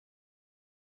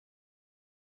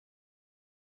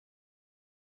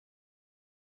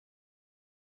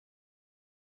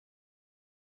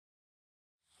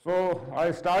So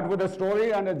I start with a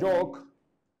story and a joke.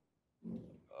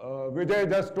 Vijay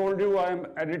just told you I am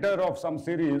editor of some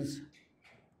series,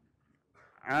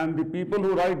 and the people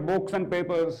who write books and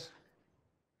papers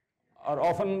are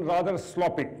often rather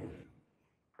sloppy.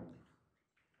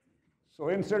 So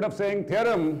instead of saying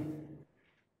theorem,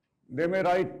 they may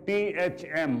write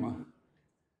THM.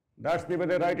 That's the way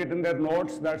they write it in their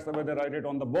notes, that's the way they write it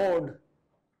on the board,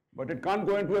 but it can't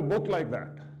go into a book like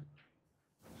that.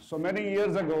 So many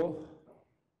years ago,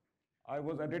 I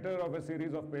was editor of a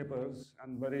series of papers,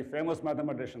 and very famous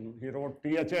mathematician, he wrote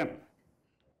THM.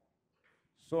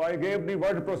 So I gave the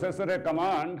word processor a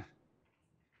command,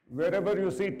 wherever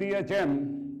you see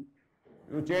THM,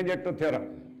 you change it to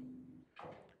theorem.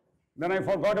 Then I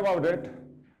forgot about it.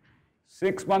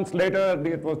 6 months later,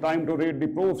 it was time to read the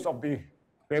proofs of the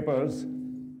papers,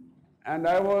 and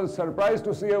I was surprised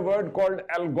to see a word called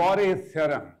algorithm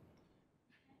theorem.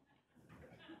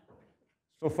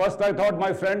 So first I thought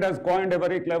my friend has coined a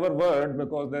very clever word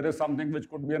because there is something which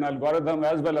could be an algorithm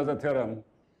as well as a theorem.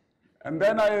 And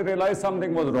then I realized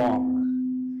something was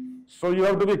wrong. So you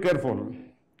have to be careful.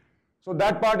 So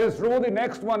that part is true. The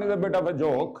next one is a bit of a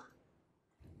joke.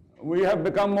 We have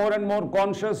become more and more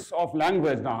conscious of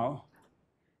language now.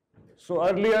 So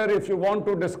earlier, if you want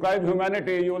to describe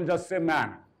humanity, you will just say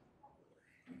man.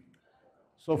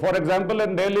 So for example,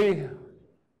 in Delhi,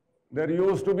 there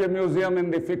used to be a museum in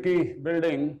the FICCI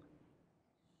building,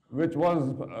 which was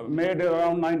made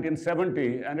around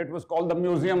 1970, and it was called the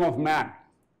Museum of Man.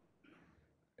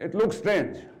 It looked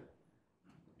strange.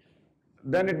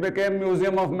 Then it became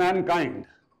Museum of Mankind.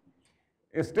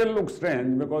 It still looks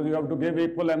strange because you have to give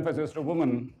equal emphasis to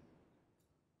women.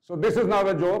 So this is now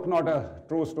a joke, not a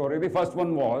true story. The first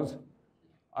one was,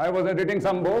 I was editing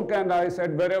some book and I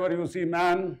said, wherever you see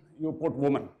man, you put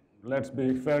woman. Let's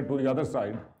be fair to the other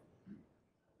side.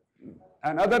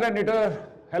 Another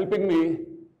editor helping me,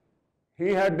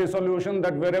 he had the solution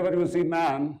that wherever you see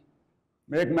man,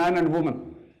 make man and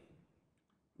woman.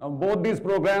 Now both these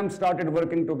programs started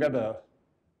working together,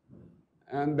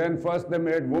 and then first they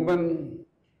made woman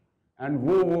and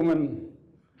woo woman.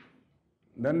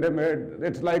 Then they made,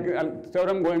 it's like a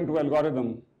theorem going to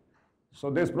algorithm.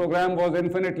 So this program was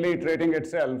infinitely iterating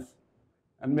itself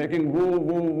and making woo,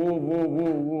 woo, woo, woo,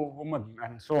 woo, woo, woman,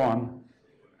 and so on.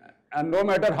 And no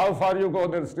matter how far you go,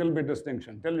 there will still be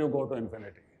distinction till you go to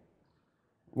infinity,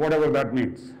 whatever that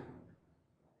means.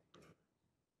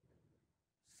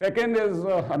 Second is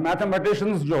a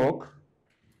mathematician's joke.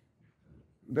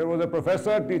 There was a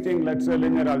professor teaching, let's say,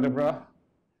 linear algebra.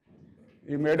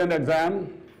 He made an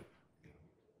exam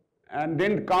and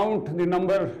didn't count the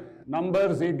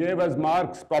numbers he gave as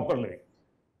marks properly.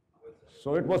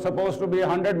 So it was supposed to be a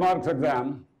 100 marks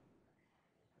exam.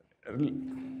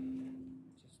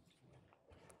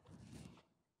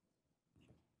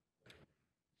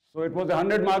 So it was a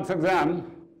 100 marks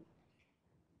exam,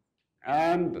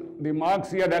 and the marks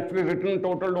he had actually written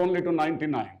totaled only to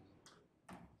 99.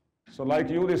 So like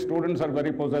you, the students are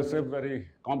very possessive, very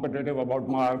competitive about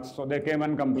marks, so they came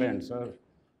and complained, sir,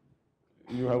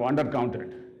 you have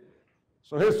undercounted.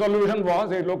 So his solution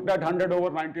was, he looked at 100 over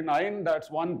 99, that's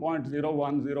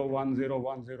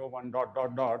 1.01010101 dot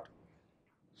dot dot.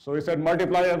 So he said,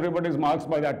 multiply everybody's marks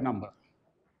by that number.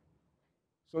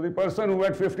 So the person who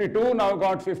had 52 now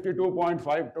got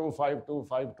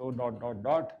 52.525252 dot dot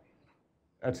dot,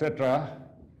 etc.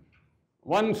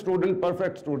 One student,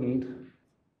 perfect student,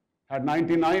 had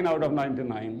 99 out of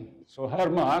 99. So her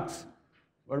marks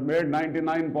were made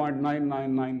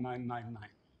 99.999999.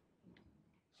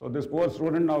 So this poor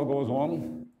student now goes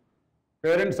home.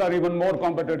 Parents are even more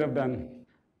competitive than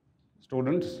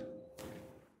students.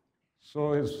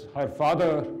 So her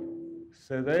father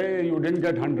says, hey, you didn't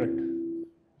get 100.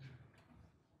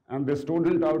 And the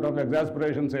student, out of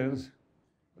exasperation, says,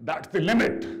 that's the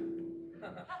limit.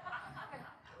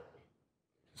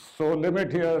 So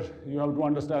limit here, you have to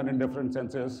understand in different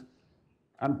senses.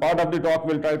 And part of the talk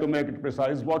will try to make it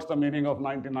precise. What's the meaning of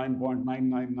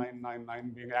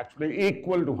 99.99999 being actually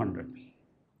equal to 100?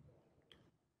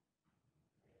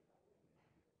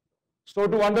 So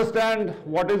to understand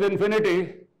what is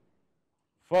infinity,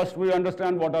 first we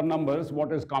understand what are numbers,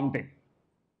 what is counting.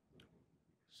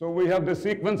 So we have the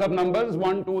sequence of numbers,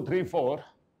 1, 2, 3, 4.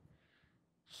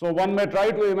 So one may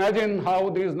try to imagine how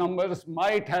these numbers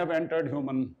might have entered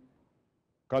human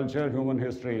culture, human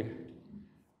history.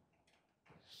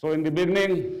 So in the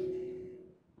beginning,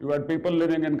 you had people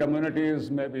living in communities,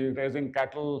 maybe raising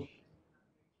cattle,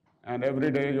 and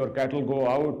every day your cattle go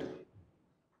out,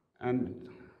 and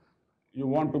you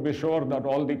want to be sure that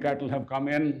all the cattle have come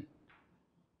in.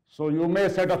 So you may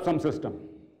set up some system.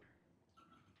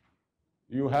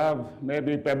 You have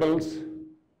maybe pebbles,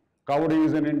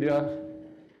 cowries in India.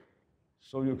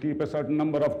 So you keep a certain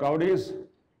number of cowries.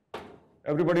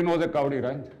 Everybody knows a cowrie,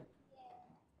 right?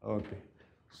 Okay.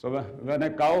 So when a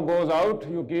cow goes out,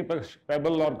 you keep a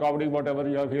pebble or cowrie, whatever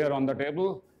you have here on the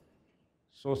table.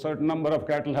 So certain number of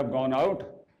cattle have gone out.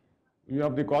 You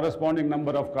have the corresponding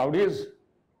number of cowries.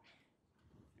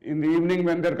 In the evening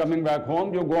when they're coming back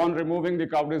home, you go on removing the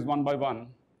cowries one by one.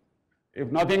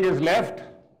 If nothing is left,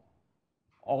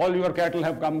 all your cattle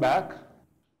have come back.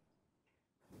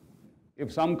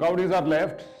 If some cowries are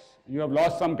left, you have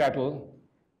lost some cattle.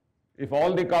 If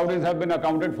all the cowries have been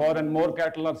accounted for and more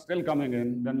cattle are still coming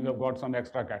in, then you have got some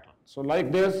extra cattle. So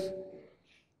like this,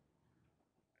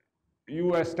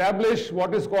 you establish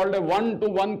what is called a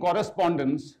one-to-one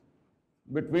correspondence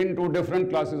between two different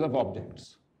classes of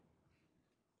objects.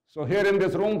 So here in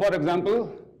this room, for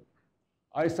example,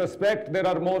 I suspect there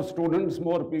are more students,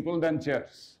 more people than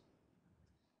chairs.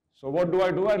 So what do?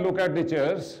 I look at the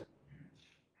chairs.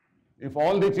 If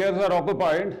all the chairs are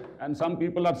occupied and some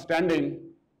people are standing,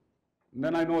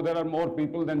 then I know there are more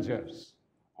people than chairs.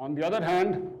 On the other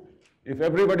hand, if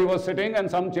everybody was sitting and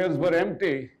some chairs were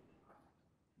empty,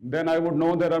 then I would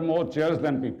know there are more chairs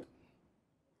than people.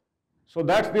 So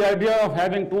that's the idea of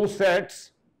having two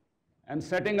sets and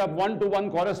setting up one-to-one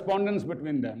correspondence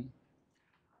between them.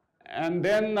 And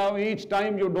then now each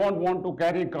time you don't want to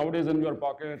carry cowries in your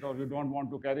pocket or you don't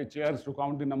want to carry chairs to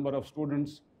count the number of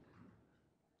students.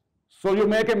 So you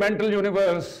make a mental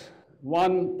universe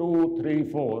 1, 2, 3,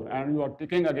 4, and you are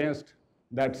ticking against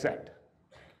that set.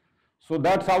 So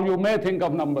that's how you may think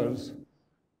of numbers.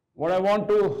 What I want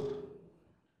to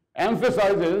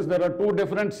emphasize is there are two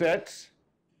different sets,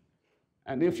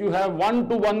 and if you have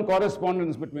one-to-one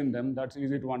correspondence between them, that's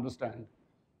easy to understand.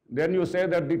 Then you say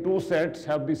that the two sets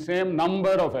have the same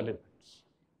number of elements.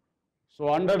 So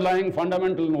underlying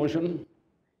fundamental notion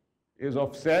is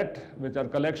of set, which are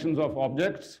collections of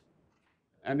objects.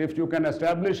 And if you can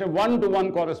establish a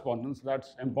one-to-one correspondence,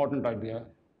 that's an important idea,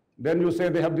 then you say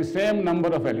they have the same number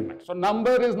of elements. So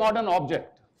number is not an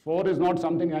object. 4 is not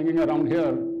something hanging around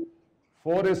here.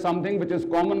 4 is something which is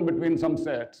common between some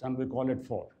sets, and we call it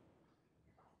 4.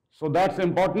 So that's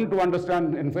important to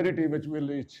understand infinity, which we'll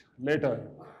reach later.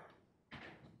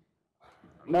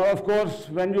 Now, of course,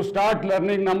 when you start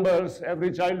learning numbers,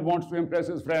 every child wants to impress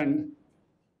his friend.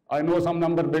 I know some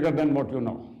number bigger than what you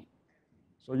know.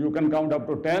 So you can count up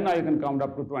to 10, I can count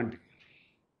up to 20.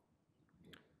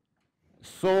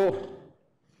 So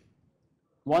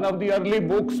one of the early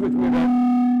books which we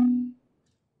read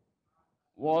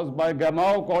was by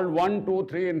Gamow called 1, 2,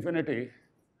 3, Infinity.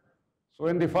 So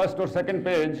in the first or second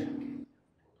page,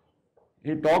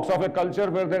 he talks of a culture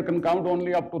where they can count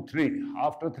only up to 3.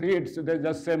 After 3, they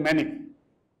just say many.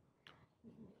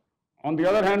 On the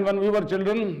other hand, when we were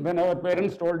children, when our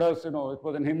parents told us, it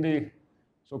was in Hindi,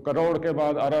 so karod ke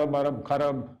baad arab, arab,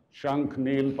 kharab, shank,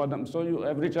 neel, padam. So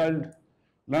every child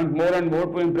learned more and more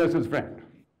to impress his friend.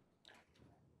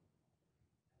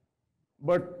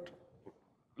 But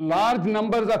large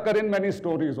numbers occur in many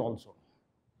stories also.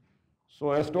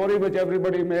 So a story which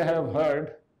everybody may have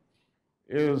heard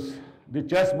is the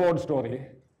chessboard story.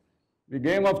 The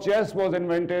game of chess was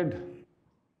invented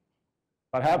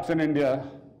perhaps in India,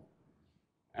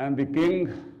 and the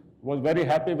king was very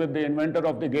happy with the inventor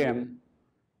of the game.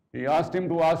 He asked him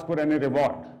to ask for any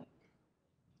reward.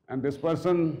 And this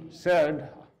person said,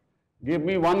 give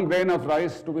me 1 grain of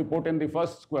rice to be put in the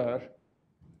first square,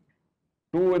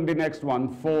 2 in the next one,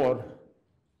 4,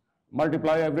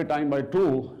 multiply every time by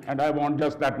 2, and I want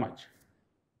just that much.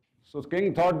 So the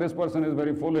king thought this person is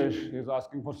very foolish, he's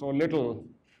asking for so little,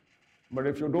 but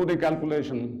if you do the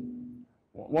calculation,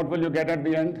 what will you get at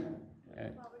the end?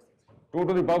 2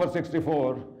 to the power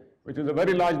 64, which is a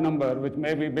very large number, which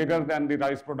may be bigger than the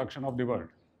rice production of the world.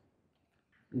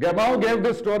 Gamow gave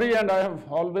this story, and I have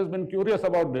always been curious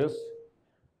about this.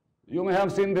 You may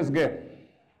have seen this game.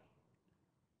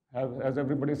 Has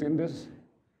everybody seen this?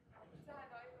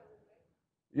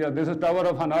 Yeah, this is Tower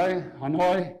of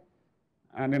Hanoi,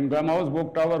 and in Gamow's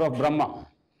book, Tower of Brahma.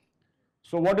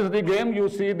 So what is the game? You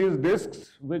see these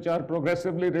discs, which are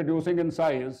progressively reducing in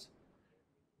size.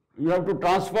 You have to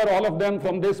transfer all of them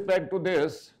from this peg to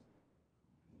this,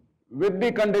 with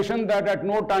the condition that at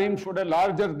no time should a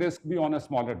larger disk be on a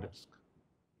smaller disk.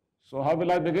 So how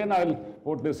will I begin? I'll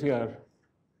put this here.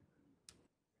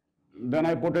 Then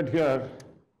I put it here.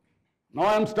 Now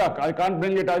I'm stuck. I can't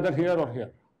bring it either here or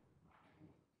here.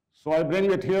 So I bring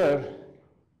it here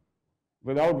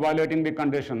without violating the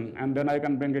condition, and then I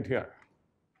can bring it here.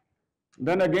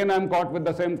 Then again I'm caught with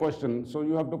the same question. So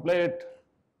you have to play it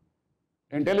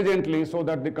intelligently so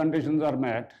that the conditions are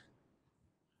met.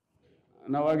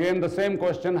 Now again, the same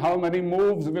question, how many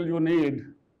moves will you need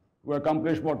to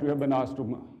accomplish what you have been asked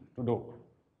to do?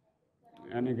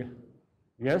 Any guess?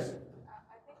 Yes? I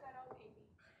think around 80.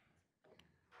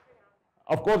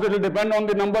 Of course, it will depend on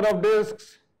the number of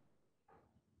disks.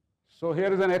 So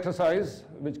here is an exercise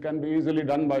which can be easily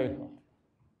done by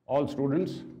all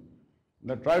students.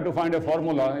 That try to find a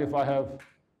formula. If I have,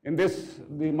 in this,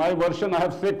 my version, I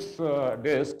have 6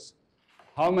 disks.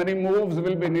 How many moves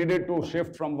will be needed to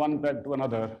shift from one peg to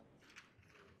another?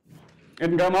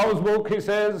 In Gamau's book, he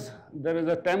says there is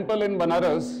a temple in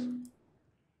Banaras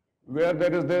where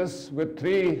there is this with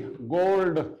 3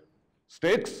 gold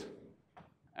sticks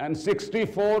and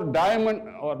 64 diamond,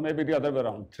 or maybe the other way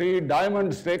around, 3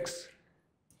 diamond sticks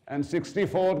and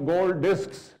 64 gold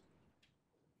discs.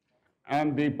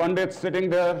 And the pundits sitting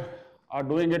there are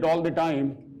doing it all the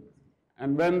time.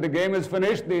 And when the game is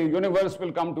finished, the universe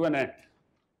will come to an end.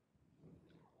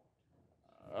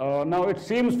 Now it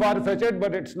seems far-fetched,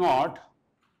 but it's not.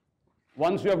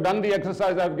 Once you have done the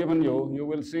exercise I've given you, you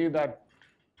will see that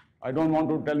I don't want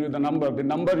to tell you the number. The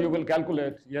number you will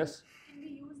calculate, yes? Can we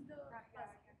use the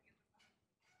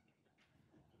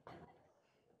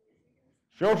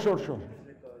Sure. I know how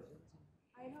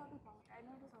to count. I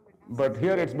know to solve it now. But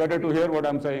here it's better to hear what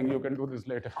I'm saying. You can do this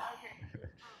later.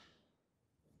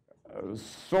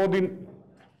 Okay.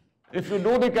 If you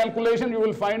do the calculation, you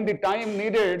will find the time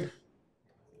needed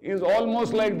is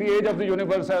almost like the age of the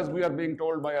universe as we are being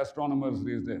told by astronomers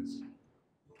these days.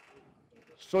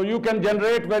 So you can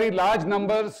generate very large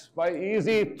numbers by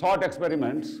easy thought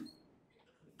experiments.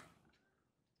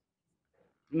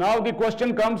 Now the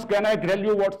question comes, can I tell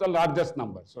you what's the largest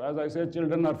number? So as I said,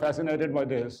 children are fascinated by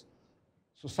this.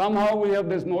 So somehow we have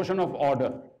this notion of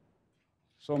order.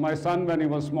 So my son, when he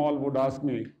was small, would ask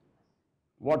me,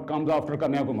 what comes after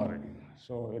Kanyakumari?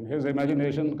 So in his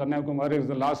imagination, Kanyakumari is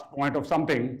the last point of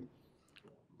something.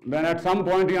 Then at some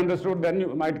point he understood then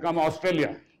you might come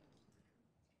Australia.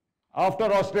 After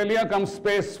Australia comes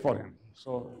space for him.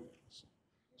 So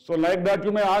like that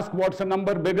you may ask what's a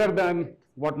number bigger than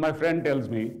what my friend tells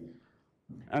me.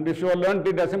 And if you have learned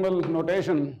the decimal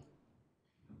notation,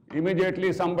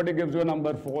 immediately somebody gives you a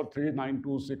number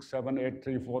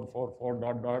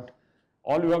 43926783444 ...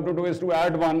 All you have to do is to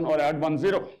add 1 or add 1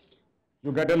 0.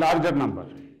 You get a larger number.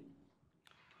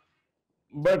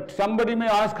 But somebody may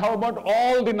ask, how about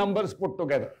all the numbers put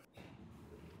together?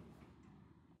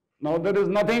 Now there is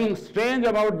nothing strange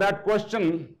about that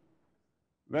question.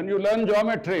 When you learn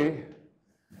geometry,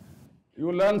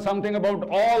 you learn something about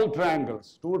all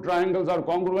triangles. 2 triangles are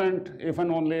congruent if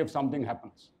and only if something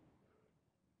happens.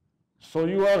 So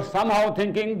you are somehow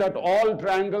thinking that all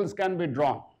triangles can be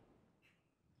drawn.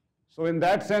 So in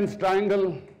that sense,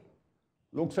 triangle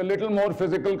looks a little more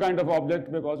physical kind of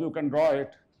object because you can draw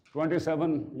it.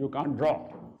 27 you can't draw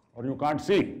or you can't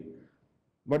see.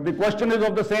 But the question is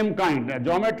of the same kind. A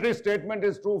geometry statement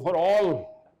is true for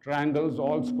all triangles,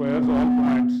 all squares, all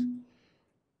points.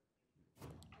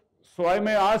 So I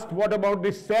may ask, what about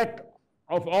the set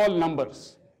of all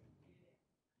numbers?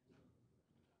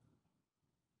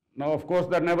 Now, of course,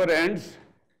 that never ends.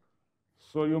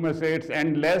 So you may say it's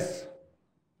endless.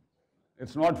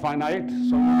 It's not finite.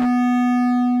 So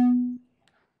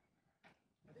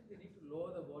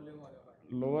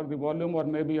lower the volume, or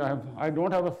maybe I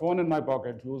don't have a phone in my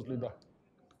pocket, usually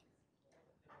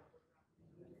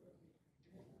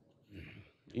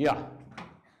yeah.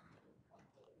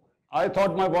 I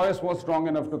thought my voice was strong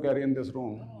enough to carry in this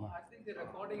room. No, I think they're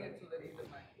recording it, so they need the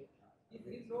mic.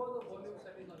 Please lower the volume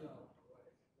setting on your.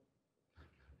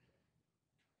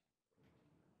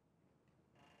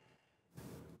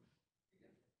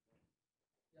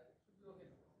 Yeah, it should be okay.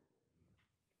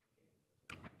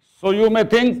 So you may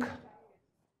think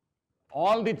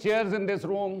all the chairs in this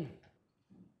room,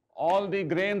 all the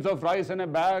grains of rice in a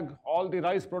bag, all the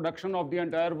rice production of the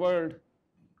entire world,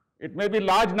 it may be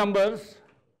large numbers,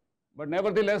 but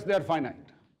nevertheless they are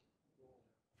finite.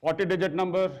 40-digit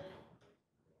number,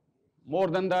 more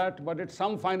than that, but it's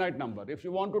some finite number. If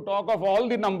you want to talk of all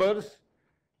the numbers,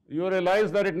 you realize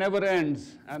that it never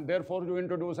ends, and therefore you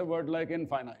introduce a word like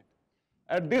infinite.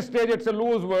 At this stage, it's a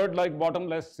loose word like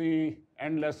bottomless sea,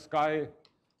 endless sky,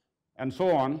 and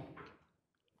so on.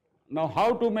 Now,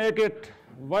 how to make it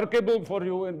workable for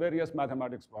you in various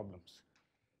mathematics problems?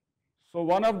 So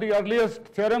one of the earliest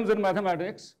theorems in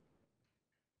mathematics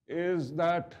is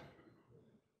that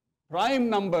prime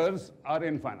numbers are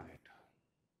infinite.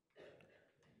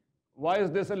 Why is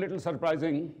this a little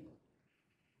surprising?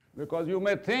 Because you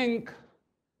may think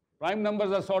prime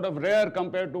numbers are sort of rare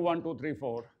compared to 1, 2, 3,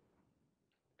 4.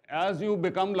 As you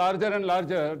become larger and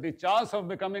larger, the chance of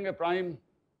becoming a prime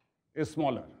is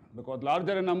smaller. because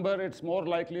larger a number, it's more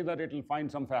likely that it will find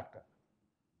some factor.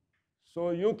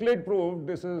 So Euclid proved,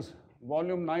 this is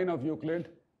volume 9 of Euclid,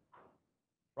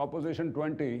 proposition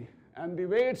 20, and the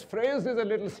way it's phrased is a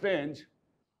little strange.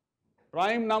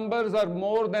 Prime numbers are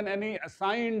more than any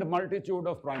assigned multitude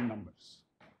of prime numbers.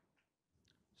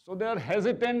 So they are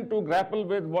hesitant to grapple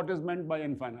with what is meant by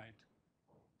infinite.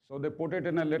 So they put it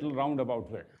in a little roundabout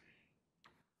way.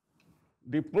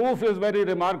 The proof is very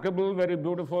remarkable, very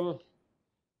beautiful,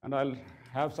 and I'll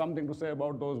have something to say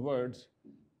about those words.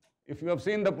 If you have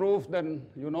seen the proof, then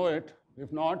you know it.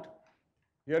 If not,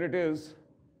 here it is.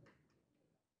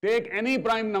 Take any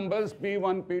prime numbers,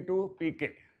 P1, P2,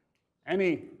 Pk,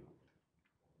 any,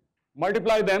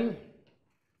 multiply them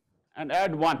and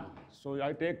add 1. So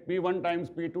I take P1 times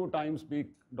P2 times P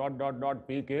dot dot dot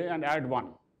Pk and add 1.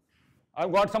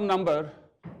 I've got some number.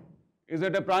 Is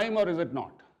it a prime or is it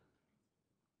not?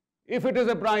 If it is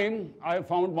a prime, I have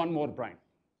found one more prime.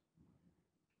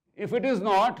 If it is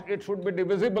not, it should be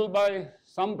divisible by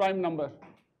some prime number.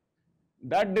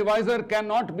 That divisor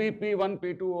cannot be P1,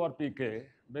 P2 or Pk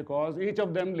because each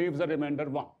of them leaves a remainder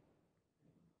 1.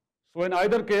 So in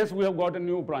either case, we have got a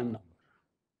new prime number.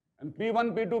 And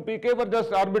P1, P2, Pk were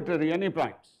just arbitrary, any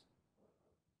primes.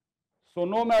 So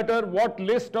no matter what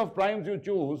list of primes you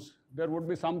choose, there would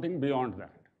be something beyond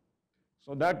that.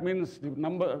 So that means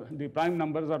the prime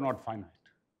numbers are not finite.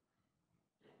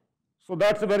 So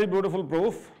that's a very beautiful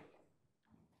proof.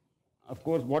 Of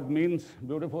course, what means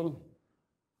beautiful?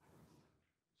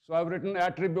 So I've written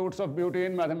attributes of beauty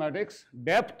in mathematics.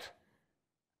 Depth,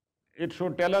 it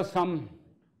should tell us some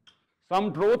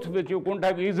truth which you couldn't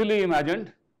have easily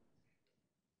imagined.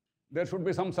 There should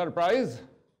be some surprise.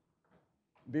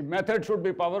 The method should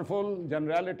be powerful,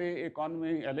 generality,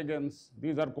 economy, elegance.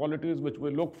 These are qualities which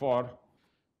we look for.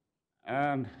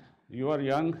 And you are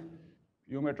young,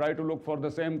 you may try to look for the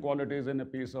same qualities in a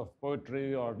piece of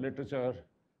poetry or literature.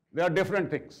 They are different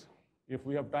things. If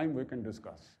we have time, we can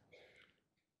discuss.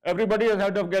 Everybody has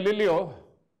heard of Galileo.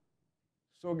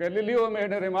 So Galileo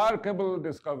made a remarkable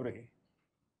discovery.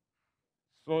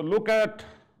 So look at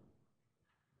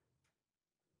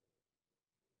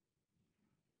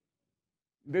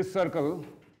this circle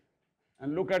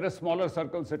and look at a smaller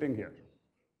circle sitting here.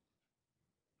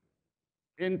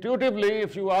 Intuitively,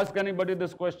 if you ask anybody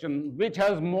this question, which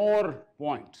has more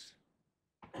points?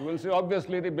 You will say,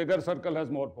 obviously, the bigger circle has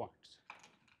more points.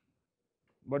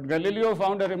 But Galileo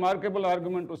found a remarkable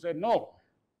argument to say, no,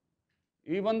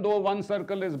 even though one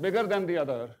circle is bigger than the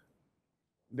other,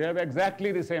 they have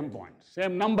exactly the same points,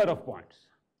 same number of points.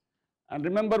 And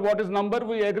remember, what is number?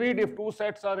 We agreed if two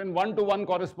sets are in one-to-one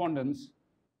correspondence,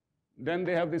 then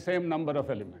they have the same number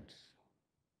of elements.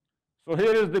 So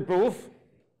here is the proof.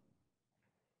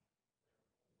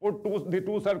 Put the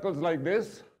two circles like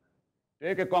this,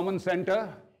 take a common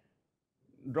center,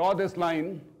 draw this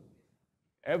line.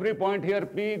 Every point here,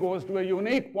 P, goes to a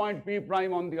unique point P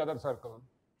prime on the other circle.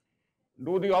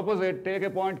 Do the opposite, take a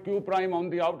point Q prime on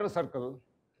the outer circle,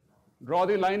 draw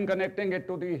the line connecting it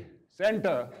to the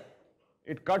center.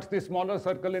 It cuts the smaller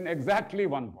circle in exactly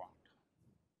 1 point.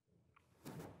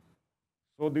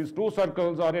 So these two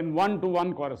circles are in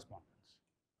one-to-one correspondence.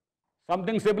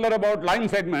 Something similar about line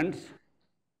segments.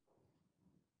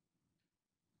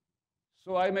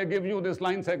 So I may give you this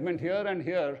line segment here,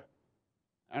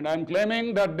 and I'm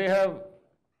claiming that they have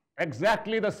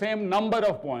exactly the same number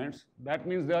of points. That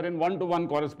means they are in one-to-one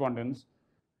correspondence.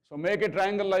 So make a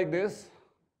triangle like this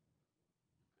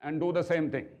and do the same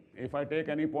thing. If I take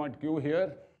any point Q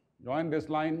here, join this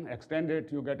line, extend it,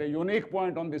 you get a unique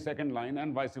point on the second line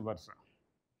and vice versa.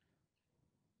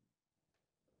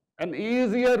 An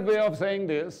easier way of saying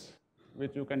this,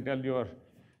 which you can tell your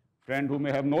friend who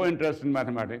may have no interest in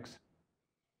mathematics,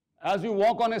 as you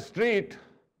walk on a street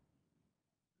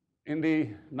in the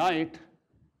night,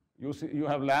 you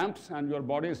have lamps and your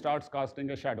body starts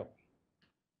casting a shadow.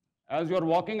 As you are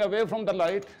walking away from the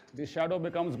light, the shadow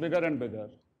becomes bigger and bigger.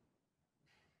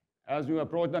 As you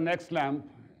approach the next lamp,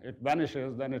 it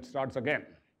vanishes, then it starts again.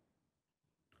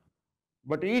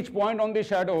 But each point on the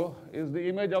shadow is the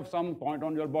image of some point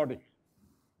on your body.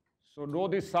 So though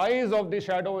the size of the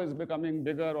shadow is becoming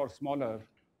bigger or smaller,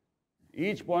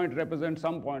 each point represents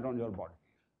some point on your body.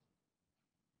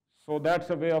 So that's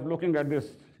a way of looking at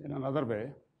this in another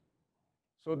way.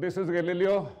 So this is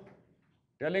Galileo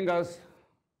telling us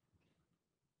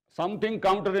something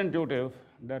counterintuitive,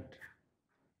 that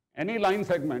any line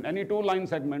segment, any two line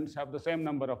segments have the same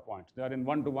number of points. They are in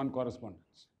one-to-one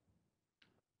correspondence.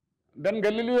 Then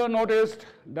Galileo noticed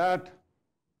that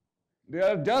there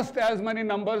are just as many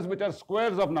numbers which are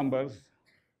squares of numbers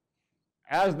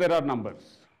as there are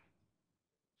numbers.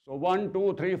 So 1,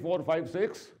 2, 3, 4, 5,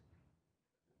 6,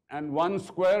 and 1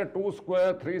 square, 2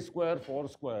 square, 3 square, 4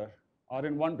 square are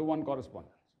in one-to-one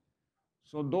correspondence.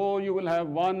 So though you will have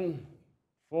 1,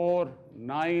 4,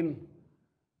 9,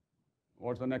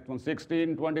 what's the next one,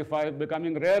 16, 25,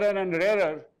 becoming rarer and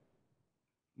rarer,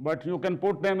 but you can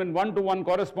put them in one-to-one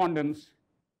correspondence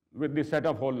with the set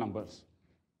of whole numbers.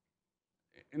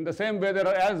 In the same way, there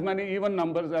are as many even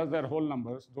numbers as there are whole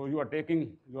numbers. So you are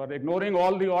ignoring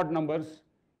all the odd numbers.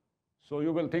 So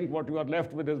you will think what you are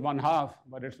left with is 1/2,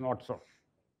 but it's not so.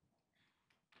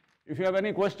 If you have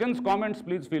any questions, comments,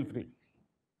 please feel free.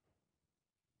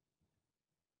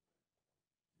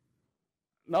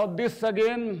 Now this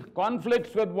again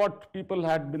conflicts with what people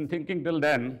had been thinking till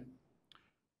then.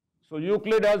 So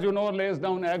Euclid, as you know, lays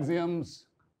down axioms,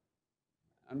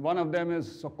 and one of them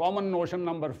is a common notion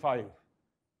number 5.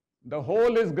 The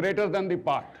whole is greater than the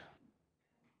part.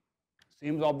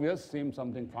 Seems obvious, seems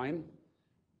something fine,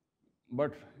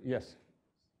 but yes.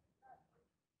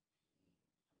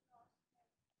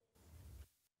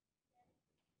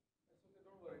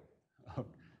 Don't worry.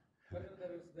 Whether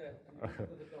there is there,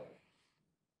 to the top.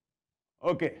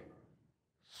 Okay,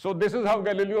 so this is how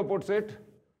Galileo puts it.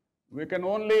 We can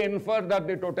only infer that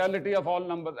the totality of all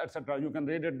numbers, etc. You can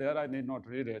read it there, I need not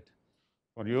read it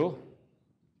for you.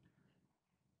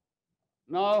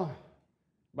 Now,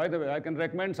 by the way, I can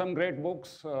recommend some great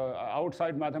books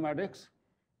outside mathematics.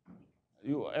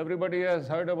 Everybody has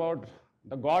heard about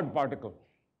the God particle.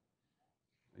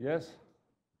 Yes?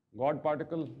 God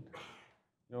particle,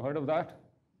 you heard of that?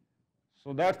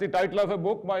 So that's the title of a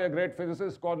book by a great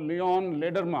physicist called Leon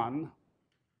Lederman.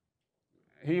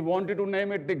 He wanted to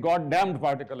name it the goddamned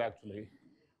particle, actually.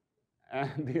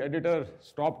 And the editor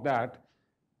stopped that.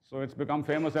 So it's become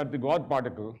famous as the God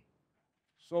particle.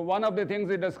 So one of the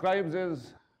things he describes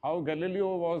is how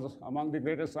Galileo was among the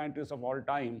greatest scientists of all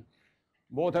time,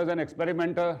 both as an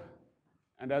experimenter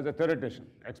and as a theoretician.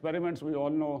 Experiments we all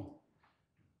know,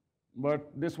 but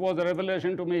this was a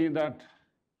revelation to me that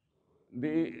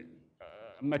the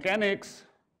mechanics,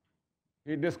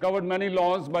 he discovered many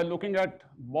laws by looking at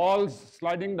balls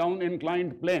sliding down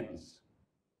inclined planes.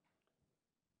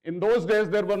 In those days,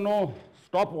 there were no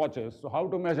stopwatches, so how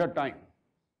to measure time?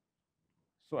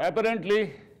 So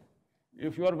apparently,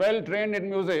 if you are well trained in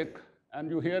music and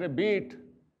you hear a beat,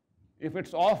 if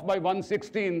it's off by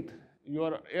 1/16th,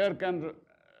 your ear can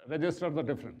register the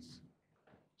difference.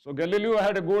 So Galileo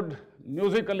had a good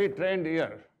musically trained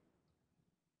ear,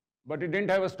 but he didn't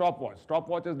have a stopwatch.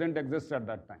 Stopwatches didn't exist at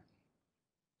that time.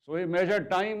 So he measured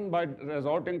time by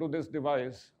resorting to this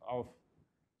device of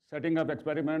setting up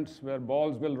experiments where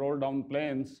balls will roll down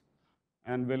planes,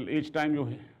 and each time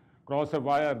you cross a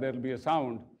wire, there will be a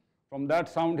sound. From that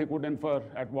sound, he could infer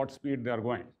at what speed they are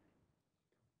going.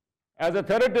 As a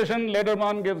theoretician,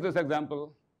 Lederman gives this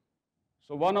example.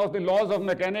 So one of the laws of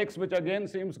mechanics, which again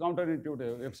seems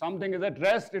counterintuitive, if something is at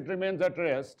rest, it remains at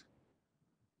rest.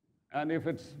 And if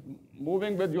it's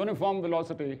moving with uniform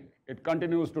velocity, it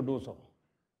continues to do so.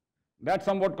 That's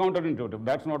somewhat counterintuitive.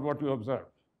 That's not what you observe.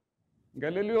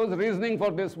 Galileo's reasoning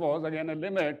for this was, again, a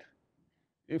limit.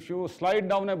 If you slide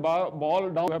down a ball,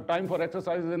 you have time for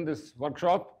exercises in this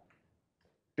workshop.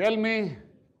 Tell me,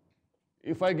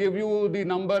 if I give you the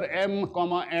number m,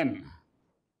 n,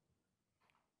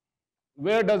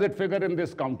 where does it figure in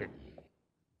this counting?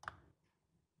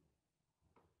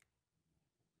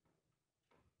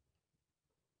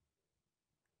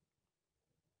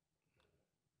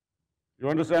 You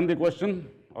understand the question,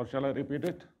 or shall I repeat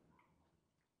it?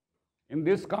 In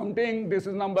this counting, this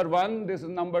is number 1, this is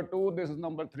number 2, this is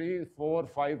number 3, 4,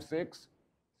 5, 6,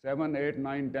 7, 8,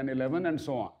 9, 10, 11, and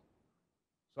so on.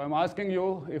 So I'm asking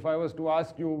you, if I was to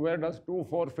ask you, where does 2,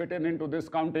 4 fit into this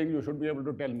counting, you should be able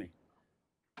to tell me.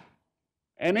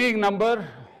 Any number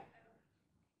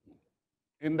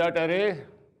in that array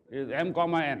is m,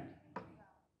 n.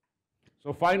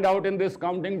 So find out in this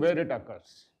counting where it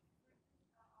occurs.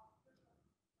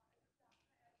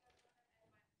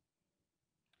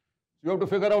 You have to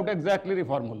figure out exactly the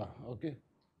formula, okay?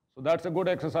 So that's a good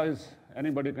exercise.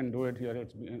 Anybody can do it here,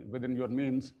 it's within your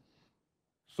means.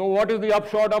 So what is the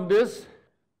upshot of this?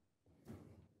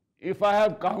 If I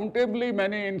have countably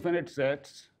many infinite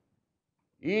sets,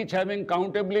 each having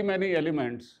countably many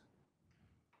elements,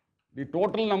 the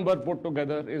total number put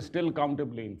together is still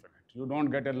countably infinite. You don't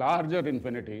get a larger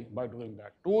infinity by doing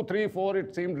that. 2, 3, 4,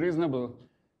 it seemed reasonable,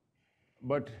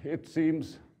 but it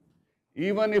seems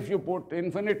even if you put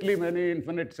infinitely many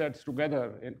infinite sets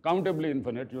together, countably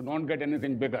infinite, you don't get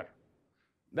anything bigger.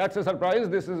 That's a surprise.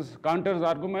 This is Cantor's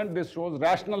argument. This shows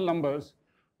rational numbers.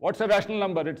 What's a rational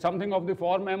number? It's something of the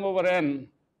form m over n,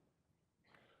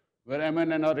 where m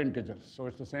and n are integers. So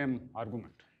it's the same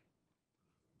argument.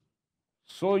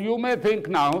 So you may think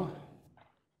now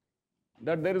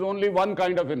that there is only one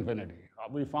kind of infinity.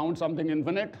 We found something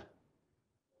infinite.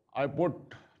 I put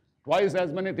twice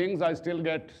as many things, I still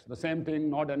get the same thing,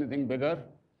 not anything bigger.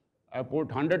 I put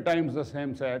 100 times the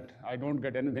same set, I don't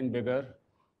get anything bigger.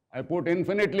 I put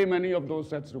infinitely many of those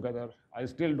sets together, I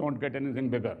still don't get anything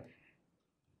bigger.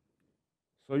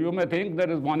 So you may think there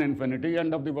is one infinity,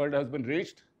 end of the world has been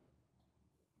reached,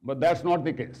 but that's not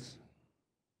the case.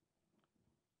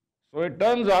 So it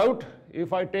turns out,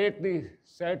 if I take the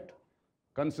set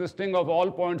consisting of all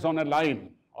points on a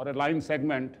line or a line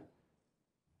segment,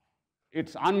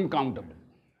 it's uncountable.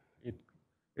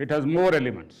 It has more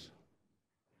elements.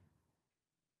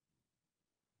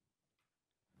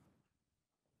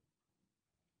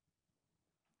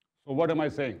 So what am I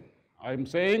saying? I'm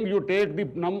saying you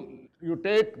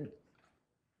take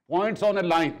points on a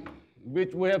line,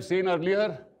 which we have seen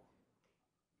earlier,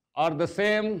 are the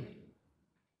same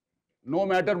no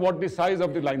matter what the size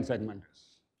of the line segment is.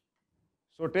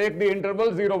 So take the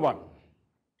interval 0, 1.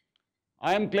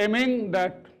 I am claiming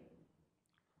that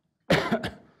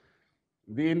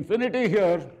the infinity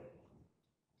here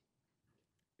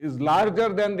is larger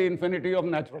than the infinity of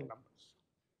natural numbers.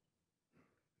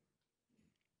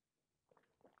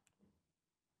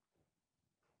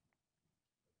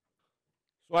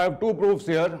 So I have two proofs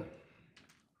here.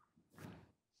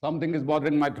 Something is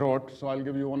bothering my throat, so I'll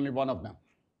give you only one of them.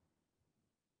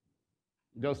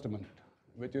 Just a minute,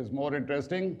 which is more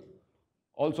interesting,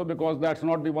 also because that's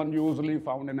not the one usually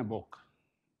found in a book.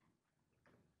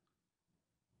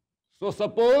 So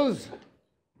suppose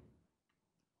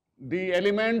the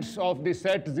elements of the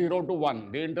set 0 to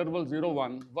 1, the interval 0,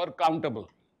 1, were countable.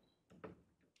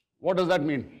 What does that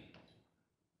mean?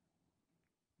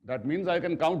 That means I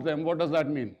can count them. What does that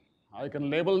mean? I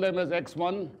can label them as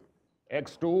x1,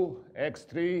 x2,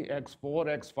 x3, x4,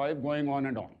 x5, going on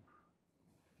and on.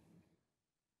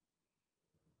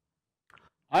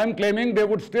 I am claiming they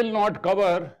would still not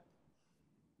cover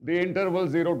the interval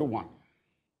 0 to 1.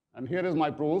 And here is my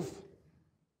proof.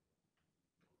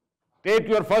 Take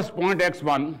your first point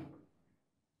x1,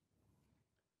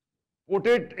 put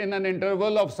it in an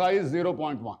interval of size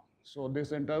 0.1. So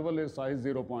this interval is size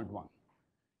 0.1.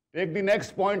 Take the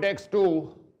next point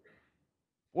x2,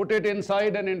 put it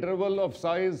inside an interval of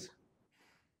size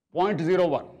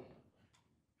 0.01.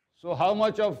 So how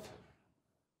much of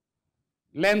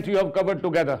length you have covered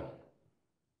together?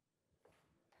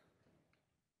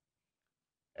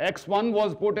 x1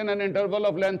 was put in an interval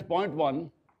of length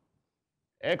 0.1.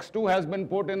 x2 has been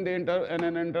put in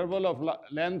an interval of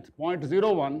length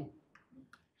 0.01.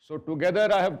 So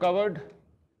together I have covered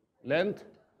length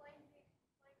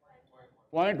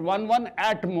 0.11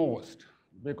 at most,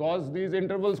 because these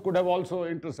intervals could have also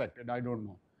intersected, I don't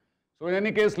know. So in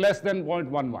any case, less than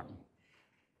 0.11.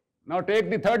 Now take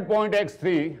the third point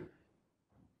x3,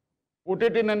 put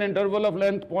it in an interval of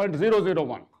length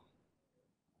 0.001.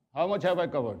 How much have I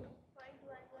covered?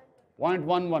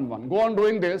 0.111. Go on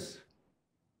doing this.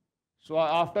 So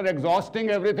after exhausting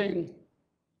everything,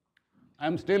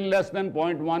 I'm still less than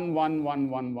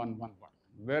 0.111111,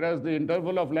 whereas the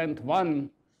interval of length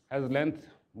 1 has length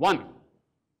 1.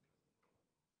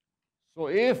 So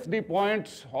if the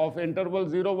points of interval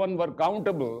 0, 1 were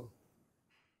countable,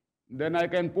 then I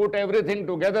can put everything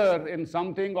together in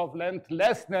something of length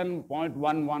less than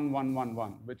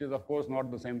 0.11111, which is of course not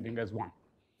the same thing as 1.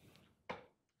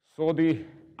 So the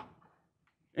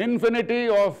infinity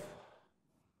of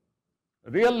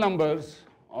real numbers,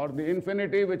 or the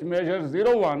infinity which measures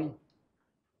 0, 1,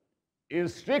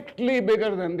 is strictly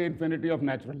bigger than the infinity of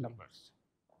natural numbers.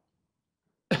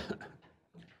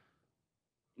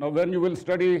 Now when you will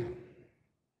study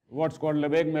what's called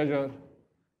Lebesgue measure,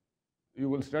 you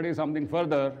will study something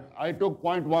further. I took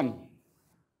 0.1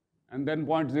 and then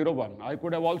 0.01. I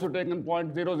could have also taken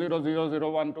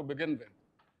 0.00001 to begin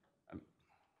with.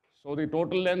 So the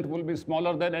total length will be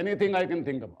smaller than anything I can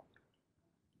think about.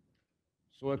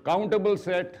 So a countable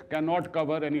set cannot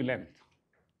cover any length.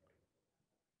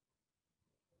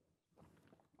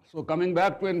 So coming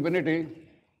back to infinity,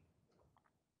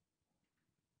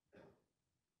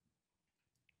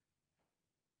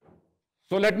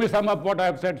 so let me sum up what I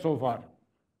have said so far.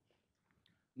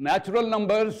 Natural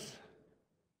numbers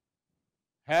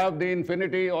have the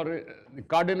infinity or the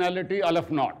cardinality aleph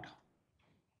naught.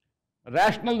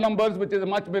 Rational numbers, which is a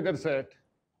much bigger set,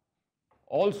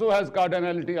 also has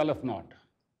cardinality aleph naught.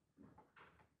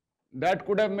 That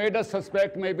could have made us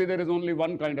suspect maybe there is only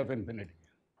one kind of infinity.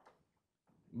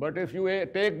 But if you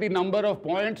take the number of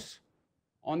points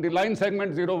on the line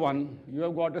segment 0, 1, you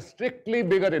have got a strictly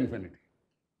bigger infinity.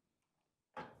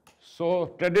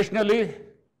 So traditionally,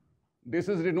 this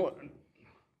is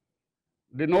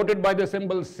denoted by the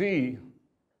symbol C.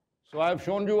 So I have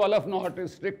shown you aleph naught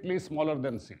is strictly smaller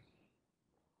than C.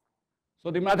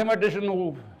 So the mathematician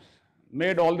who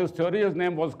made all this theory, his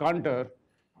name was Cantor.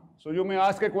 So you may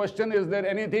ask a question, is there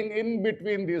anything in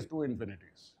between these two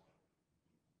infinities?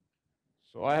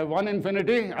 So I have one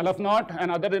infinity, aleph naught,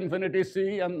 and other infinity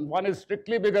C, and one is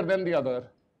strictly bigger than the other.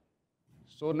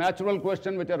 So natural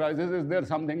question which arises, is there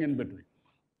something in between?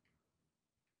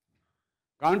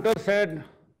 Cantor said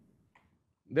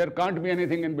there can't be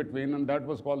anything in between, and that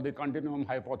was called the continuum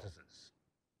hypothesis.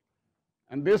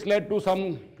 And this led to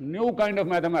some new kind of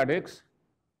mathematics.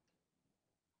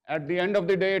 At the end of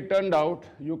the day, it turned out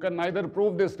you can neither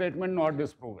prove this statement nor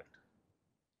disprove it.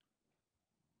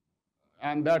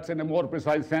 And that's in a more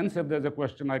precise sense. If there's a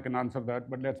question, I can answer that,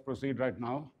 but let's proceed right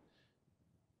now.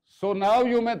 So now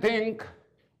you may think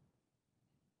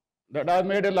that I've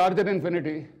made a larger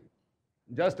infinity.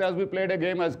 Just as we played a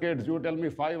game as kids, you tell me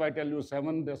 5, I tell you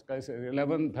 7, this guy says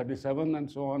 11, 37, and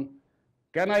so on.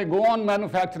 Can I go on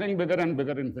manufacturing bigger and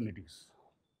bigger infinities?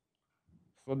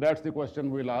 So that's the question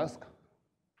we'll ask.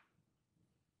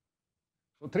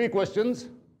 So 3 questions.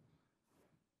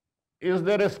 Is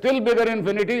there a still bigger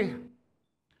infinity?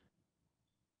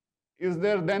 Is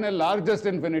there then a largest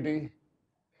infinity?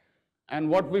 And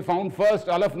what we found first,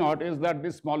 aleph naught, is that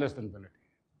the smallest infinity.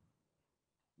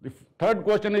 The third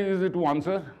question is easy to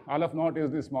answer. Aleph naught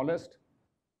is the smallest.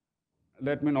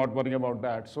 Let me not worry about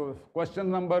that. So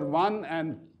question number 1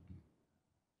 and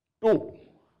 2.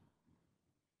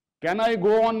 Can I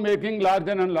go on making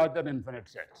larger and larger infinite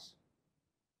sets?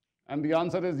 And the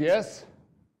answer is yes.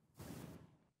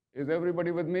 Is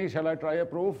everybody with me? Shall I try a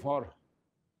proof, or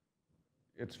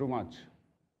it's too much?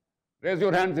 Raise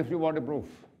your hands if you want a proof.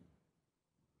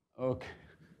 Okay.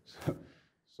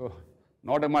 So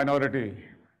not a minority.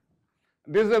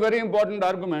 This is a very important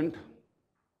argument.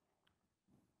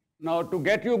 Now, to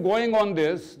get you going on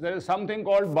this, there is something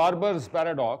called Barber's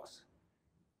paradox.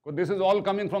 So this is all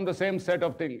coming from the same set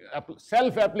of things,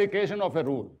 self-application of a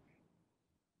rule.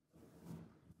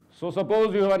 So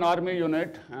suppose you have an army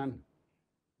unit and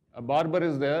a barber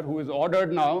is there who is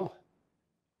ordered now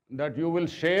that you will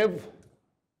shave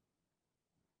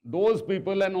those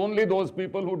people and only those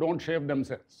people who don't shave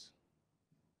themselves.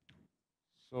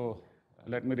 So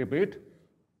let me repeat.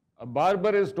 A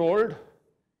barber is told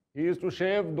he is to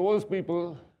shave those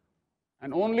people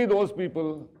and only those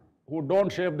people who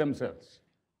don't shave themselves.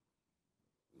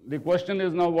 The question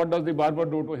is now, what does the barber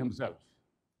do to himself?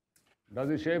 Does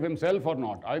he shave himself or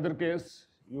not? Either case,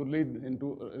 you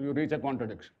reach a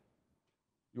contradiction.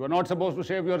 You are not supposed to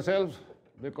shave yourself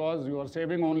because you are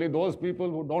saving only those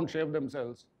people who don't shave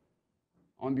themselves.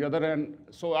 On the other hand,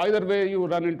 so either way you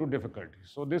run into difficulty.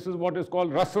 So this is what is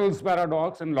called Russell's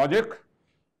paradox in logic.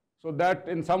 So that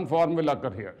in some form will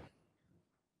occur here.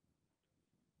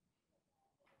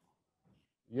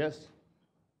 Yes?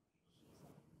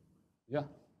 Yeah?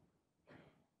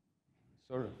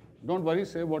 So don't worry,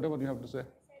 say whatever you have to say.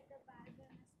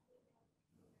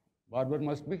 Barber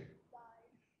must be?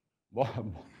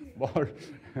 Bald.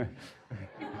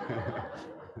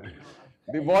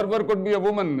 The barber could be a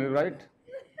woman, right?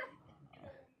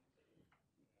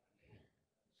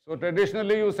 So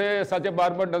traditionally you say such a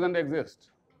barber doesn't exist.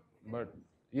 But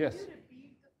yes.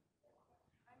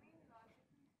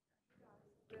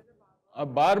 A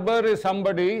barber is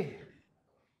somebody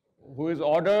who is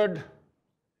ordered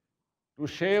to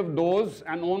shave those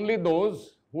and only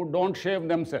those who don't shave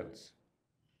themselves.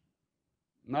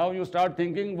 Now you start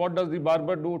thinking, what does the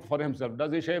barber do for himself?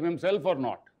 Does he shave himself or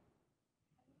not?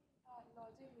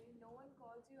 Logically, no one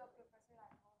calls you a professor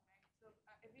at home, right? So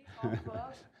if he's off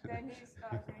work, then he's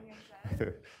shaving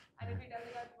himself. And if he does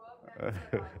it at work, then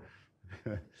he's a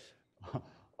barber.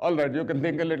 All right, you can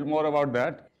think a little more about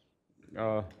that.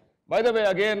 By the way,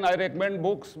 again, I recommend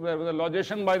books. There was a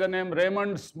logician by the name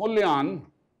Raymond Smullyan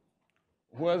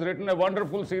who has written a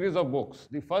wonderful series of books.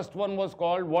 The first one was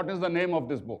called, What is the Name of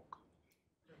This Book?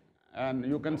 And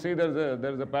you can see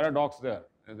there's a paradox there.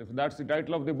 If that's the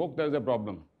title of the book, there's a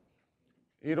problem.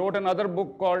 He wrote another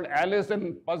book called Alice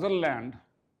in Puzzle Land.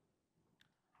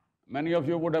 Many of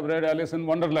you would have read Alice in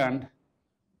Wonderland.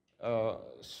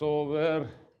 So where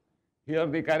here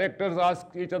the characters ask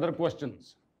each other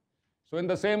questions. So in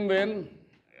the same vein,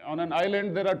 on an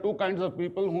island there are two kinds of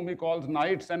people whom he calls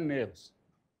knights and knaves.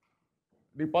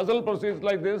 The puzzle proceeds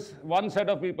like this. One set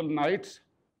of people, knights,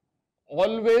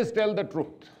 always tell the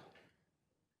truth.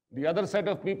 The other set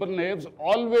of people, knaves,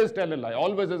 always tell a lie.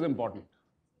 Always is important.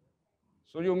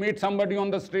 So you meet somebody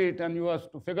on the street and you have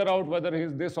to figure out whether he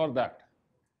is this or that.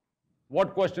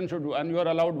 What question should you? And you are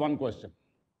allowed one question.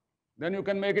 Then you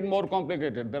can make it more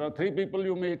complicated. There are 3 people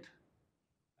you meet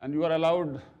and you are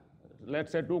allowed,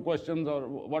 let's say, 2 questions or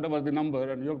whatever the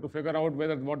number, and you have to figure out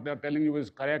whether what they're telling you is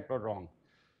correct or wrong.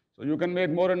 So you can make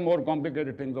more and more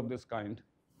complicated things of this kind.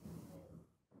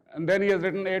 And then he has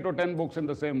written 8 or 10 books in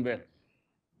the same way.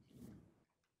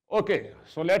 Okay,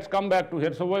 so let's come back to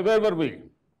here. So where were we?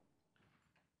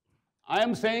 I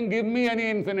am saying give me any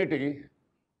infinity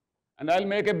and I'll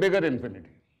make a bigger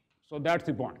infinity. So that's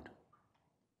the point.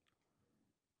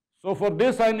 So for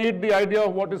this I need the idea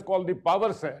of what is called the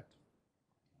power set.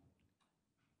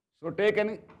 So take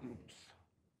any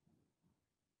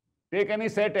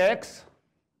set X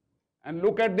and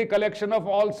look at the collection of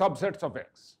all subsets of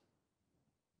X.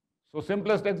 So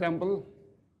simplest example,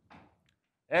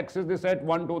 X is the set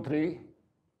 1, 2, 3.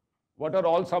 What are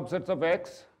all subsets of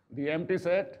X? The empty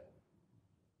set,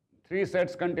 3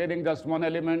 sets containing just 1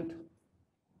 element,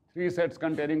 3 sets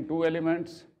containing 2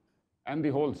 elements, and the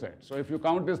whole set. So if you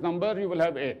count this number, you will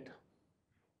have 8.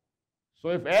 So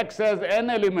if X has n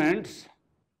elements,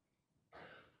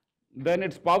 then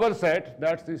its power set,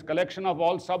 that's this collection of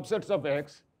all subsets of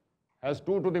X, has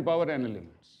 2 to the power n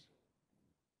elements.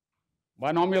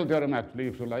 Binomial theorem, actually,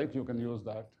 if you like, you can use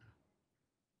that.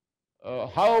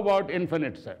 How about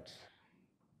infinite sets?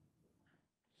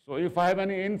 So if I have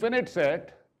any infinite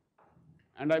set,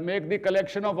 and I make the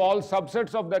collection of all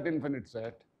subsets of that infinite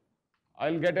set,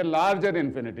 I'll get a larger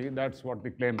infinity. That's what the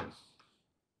claim is.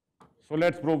 So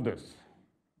let's prove this.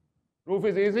 Proof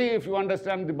is easy if you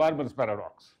understand the Barber's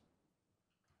paradox.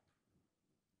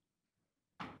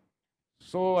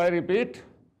 So I repeat,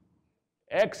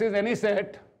 X is any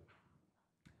set,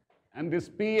 and this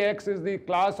Px is the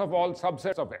class of all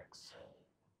subsets of X.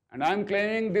 And I'm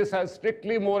claiming this has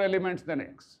strictly more elements than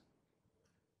X.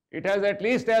 It has at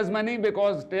least as many,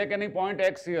 because take any point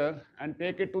X here and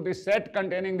take it to the set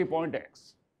containing the point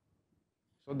X.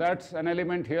 So that's an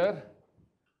element here.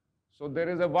 So there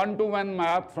is a 1-to-1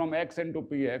 map from X into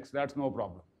Px, that's no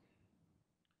problem.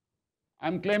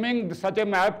 I'm claiming such a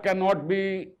map cannot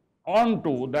be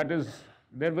onto, that is,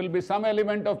 there will be some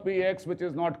element of Px which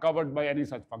is not covered by any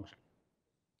such function.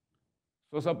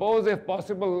 So suppose, if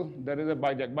possible, there is a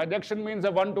bijection. Bijection means a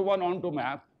 1-to-1 onto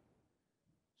map.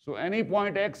 So any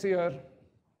point X here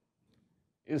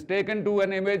is taken to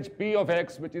an image P of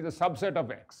X, which is a subset of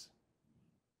X.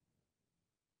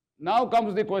 Now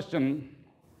comes the question,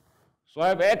 so I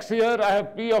have X here, I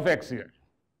have P of X here.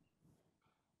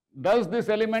 Does this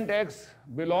element X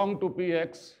belong to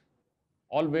Px?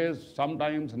 Always,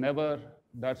 sometimes, never,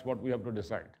 that's what we have to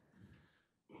decide.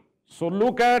 So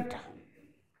look at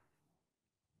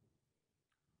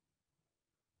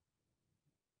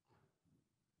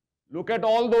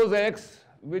all those X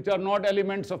which are not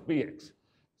elements of Px.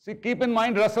 See, keep in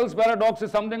mind, Russell's paradox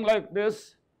is something like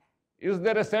this. Is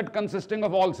there a set consisting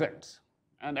of all sets?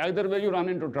 And either way you run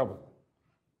into trouble.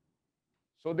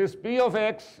 So this P of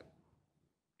X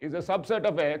is a subset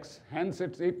of X, hence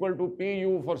it's equal to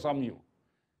Pu for some u,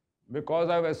 because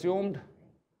I've assumed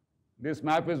this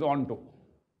map is onto.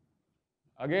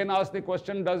 Again ask the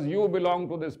question, does u belong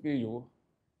to this Pu?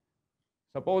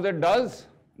 Suppose it does,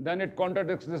 then it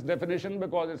contradicts this definition,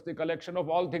 because it's the collection of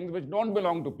all things which don't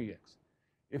belong to Px.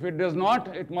 If it does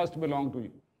not, it must belong to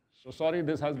u. So sorry,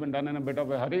 this has been done in a bit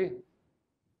of a hurry,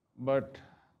 but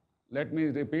let me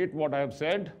repeat what I have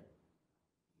said.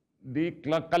 The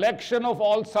collection of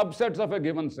all subsets of a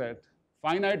given set,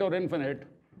 finite or infinite,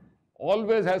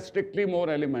 always has strictly more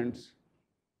elements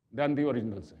than the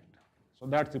original set. So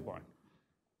that's the point.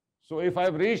 So if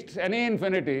I've reached any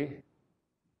infinity,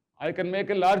 I can make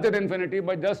a larger infinity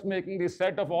by just making the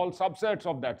set of all subsets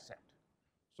of that set.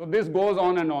 So this goes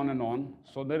on and on and on.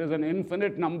 So there is an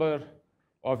infinite number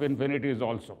of infinities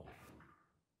also.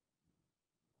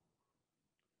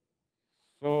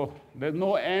 So there's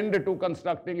no end to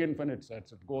constructing infinite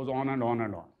sets. It goes on and on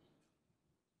and on.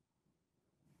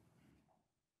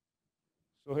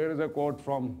 So here is a quote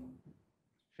from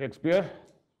Shakespeare,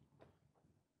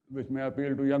 which may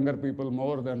appeal to younger people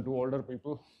more than to older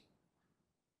people.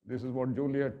 This is what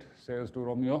Juliet says to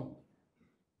Romeo.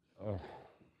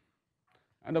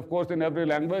 And of course, in every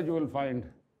language, you will find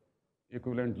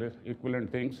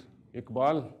equivalent things.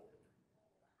 Iqbal,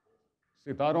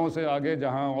 सितारों से आगे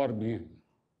जहाँ और भी हैं.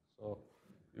 So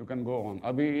you can go on.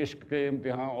 अभी इश्क के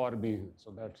इम्तिहान और भी हैं.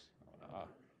 So that's,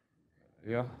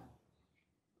 yeah.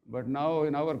 But now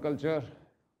in our culture,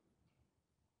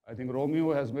 I think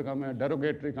Romeo has become a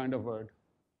derogatory kind of word.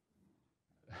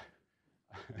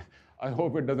 I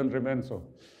hope it doesn't remain so.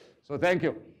 So thank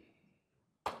you.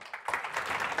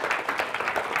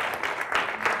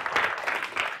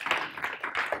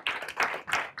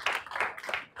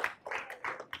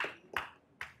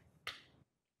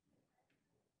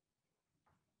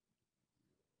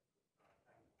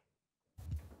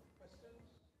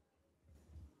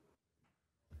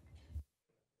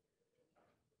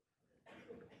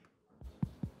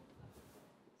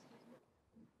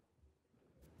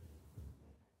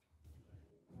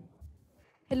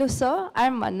 Hello, sir.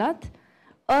 I'm Mannath.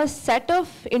 A set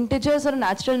of integers or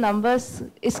natural numbers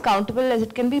is countable as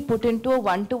it can be put into a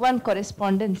one-to-one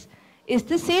correspondence. Is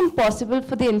the same possible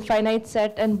for the infinite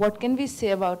set, and what can we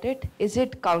say about it? Is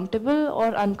it countable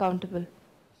or uncountable?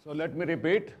 So let me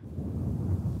repeat.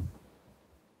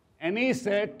 Any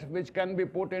set which can be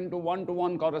put into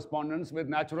one-to-one correspondence with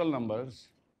natural numbers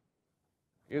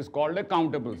is called a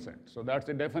countable set. So that's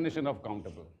the definition of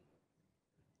countable.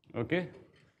 Okay?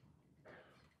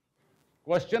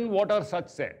 Question, what are such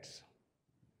sets?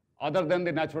 Other than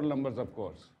the natural numbers, of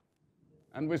course.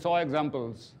 And we saw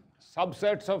examples.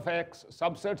 Subsets of X,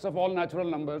 subsets of all natural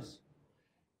numbers.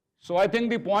 So I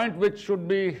think the point which should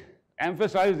be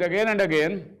emphasized again and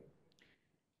again,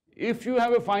 if you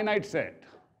have a finite set,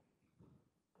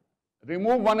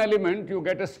 remove one element, you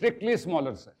get a strictly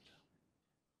smaller set,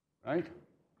 right?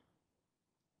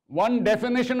 One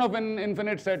definition of an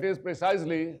infinite set is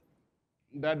precisely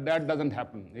that that doesn't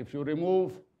happen. If you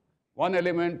remove one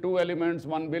element, two elements,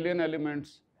 1 billion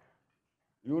elements,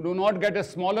 you do not get a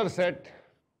smaller set.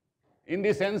 In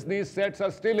the sense, these sets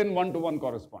are still in one-to-one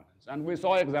correspondence. And we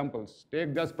saw examples.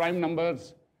 Take just prime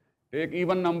numbers, take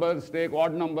even numbers, take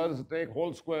odd numbers, take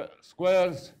whole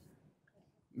squares.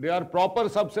 They are proper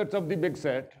subsets of the big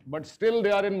set, but still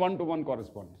they are in one-to-one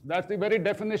correspondence. That's the very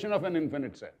definition of an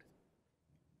infinite set.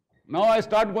 Now I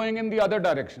start going in the other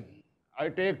direction. I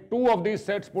take two of these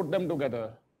sets, put them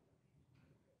together.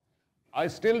 I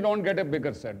still don't get a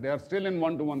bigger set. They are still in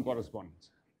one-to-one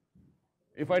correspondence.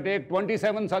 If I take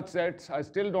 27 such sets, I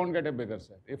still don't get a bigger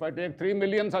set. If I take 3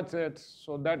 million such sets,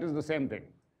 so that is the same thing.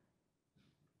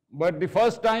 But the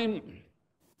first time,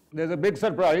 there's a big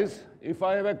surprise. If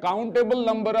I have a countable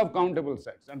number of countable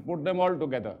sets and put them all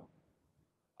together,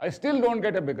 I still don't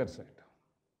get a bigger set.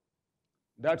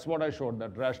 That's what I showed,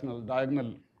 that rational,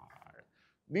 diagonal.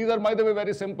 These are, by the way,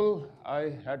 very simple.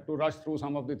 I had to rush through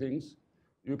some of the things.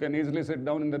 You can easily sit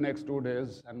down in the next 2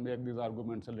 days and make these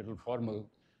arguments a little formal.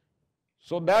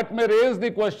 So that may raise the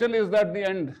question, is that the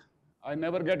end? I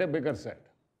never get a bigger set.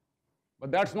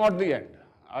 But that's not the end.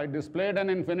 I displayed an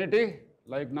infinity,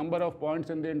 like number of points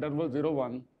in the interval 0,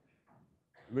 1,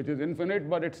 which is infinite,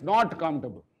 but it's not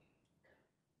countable.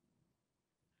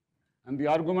 And the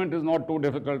argument is not too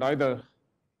difficult either.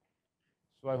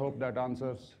 So I hope that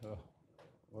answers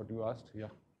what you asked. Yeah.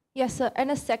 Yes, sir. And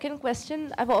a second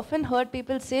question, I've often heard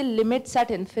people say limits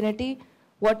at infinity.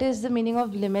 What is the meaning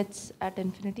of limits at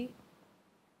infinity?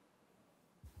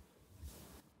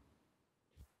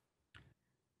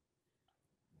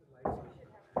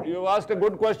 You asked a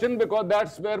good question because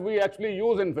that's where we actually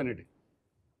use infinity.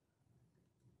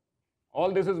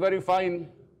 All this is very fine.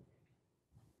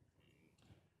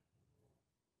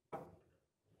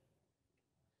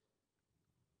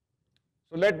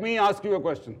 So let me ask you a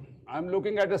question. I'm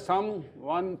looking at a sum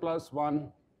 1 plus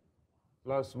 1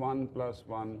 plus 1 plus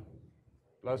 1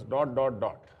 plus dot dot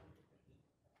dot.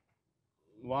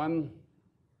 1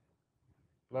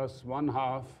 plus 1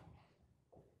 half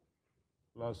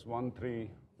plus 1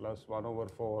 3 plus 1 over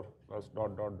 4 plus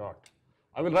dot dot dot.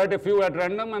 I will write a few at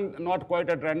random and not quite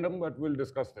at random, but we'll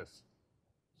discuss this.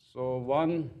 So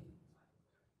 1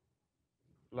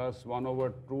 plus 1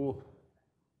 over 2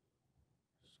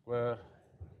 square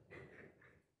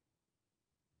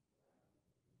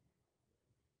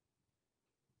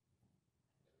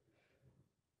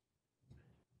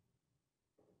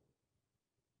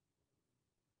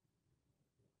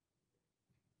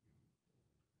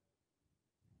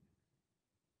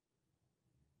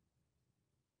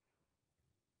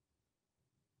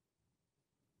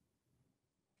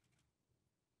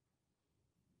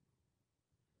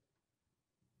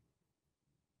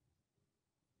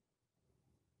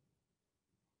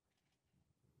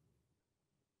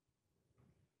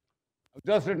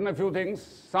I've just written a few things,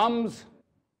 sums,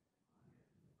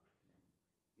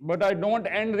 but I don't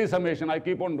end the summation, I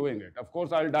keep on doing it. Of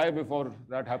course, I'll die before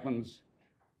that happens,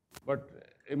 but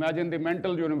imagine the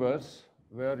mental universe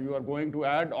where you are going to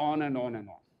add on and on and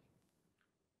on.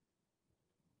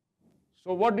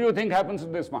 So what do you think happens to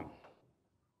this one?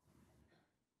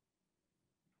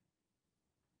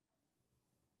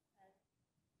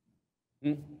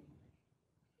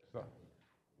 So,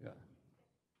 yeah.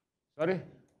 Sorry?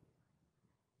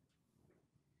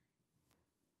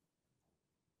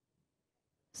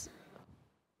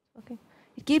 Okay.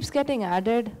 It keeps getting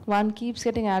added, one keeps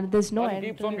getting added, there's no One end.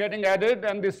 keeps on getting added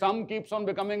and the sum keeps on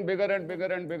becoming bigger and bigger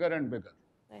and bigger and bigger.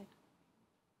 Right.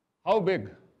 How big?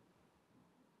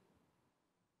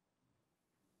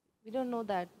 We don't know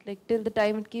that. Like till the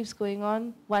time it keeps going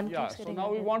on, one Yeah, keeps so getting now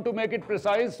we added. want to make it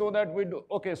precise so that we do.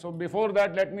 Okay, so before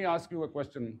that, let me ask you a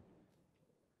question.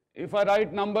 If I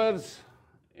write numbers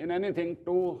in anything,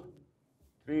 2,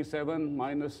 3, 7,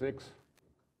 minus 6,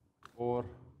 4,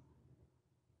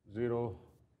 0,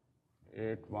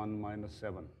 8, 1, minus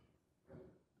 7.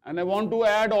 And I want to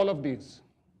add all of these.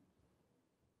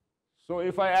 So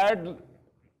if I add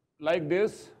like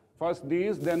this, first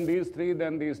these, then these three,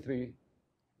 then these three.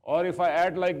 Or if I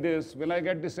add like this, will I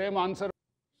get the same answer?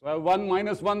 So I have 1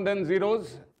 minus 1, then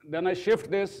zeros. Then I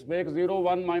shift this, make 0,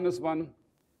 1, minus 1,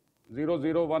 0,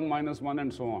 0, 1, minus 1,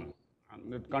 and so on.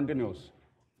 And it continues.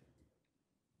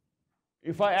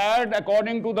 If I add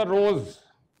according to the rows,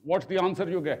 what's the answer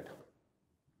you get?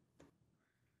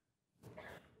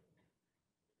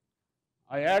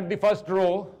 I add the first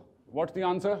row, what's the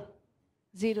answer?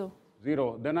 0.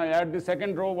 0. Then I add the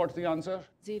second row, what's the answer?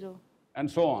 0. And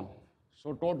so on.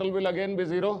 So total will again be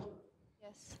 0.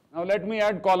 Yes. Now let me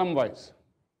add column wise.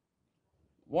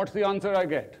 What's the answer I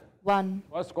get? 1.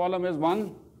 First column is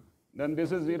 1, then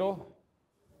this is 0,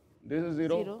 this is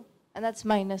 0. 0. And that's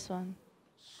minus 1.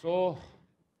 So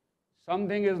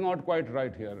something is not quite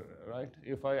right here, right?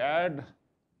 If I add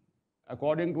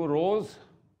according to rows,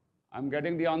 I'm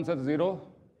getting the answer 0.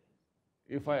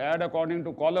 If I add according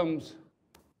to columns,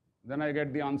 then I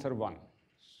get the answer 1.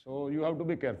 So you have to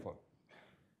be careful.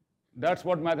 That's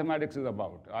what mathematics is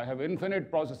about. I have infinite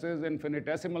processes,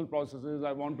 infinitesimal processes.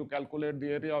 I want to calculate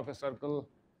the area of a circle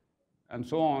and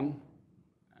so on.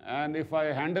 And if I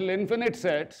handle infinite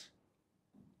sets,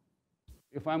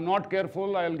 if I'm not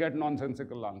careful, I'll get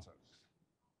nonsensical answers.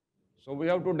 So we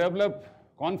have to develop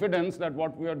confidence that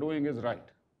what we are doing is right.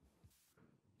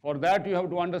 For that, you have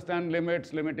to understand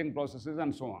limits, limiting processes,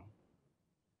 and so on.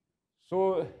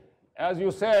 So as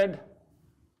you said,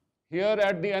 here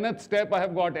at the nth step, I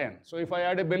have got n. So if I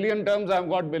add a billion terms, I have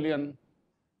got billion.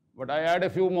 But I add a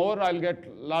few more, I'll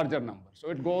get larger number. So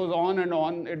it goes on and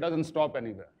on. It doesn't stop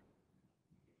anywhere.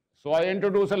 So I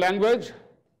introduce a language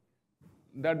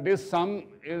that this sum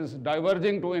is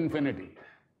diverging to infinity.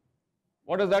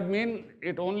 What does that mean?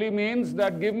 It only means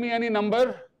that give me any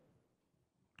number.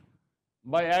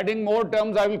 By adding more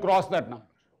terms, I will cross that number.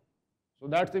 So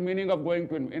that's the meaning of going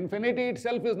to infinity. Infinity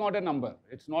itself is not a number.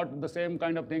 It's not the same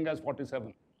kind of thing as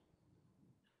 47.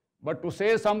 But to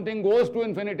say something goes to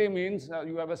infinity means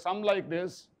you have a sum like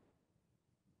this.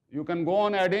 You can go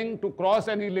on adding to cross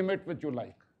any limit which you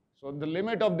like. So the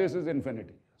limit of this is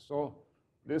infinity. So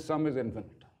this sum is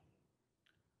infinite.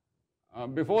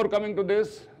 Before coming to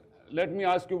this, let me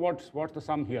ask you what's the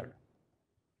sum here.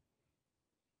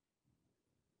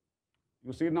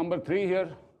 You see number 3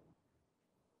 here?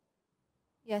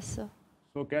 Yes, sir.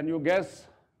 So can you guess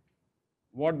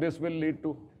what this will lead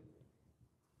to?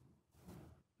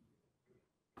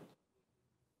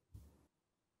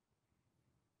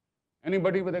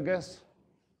 Anybody with a guess?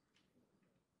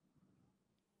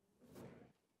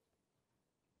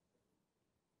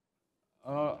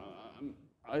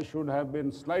 I should have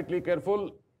been slightly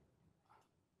careful.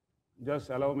 Just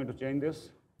allow me to change this,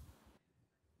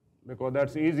 because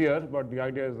that's easier, but the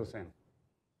idea is the same.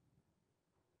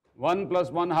 1 plus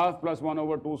 1/2 plus 1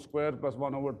 over 2 square plus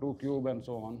 1 over 2 cube and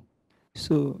so on.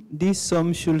 So this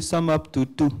sum should sum up to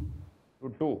 2. To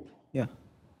 2. Yeah.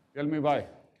 Tell me why.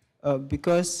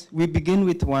 Because we begin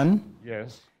with 1.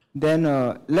 Yes. Then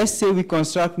let's say we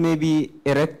construct maybe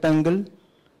a rectangle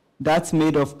that's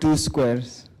made of 2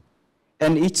 squares.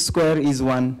 And each square is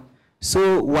 1. So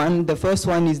the first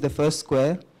one is the first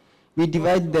square. We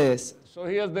divide this. So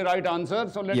here's the right answer.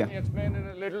 So let Yeah. me explain in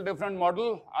a little different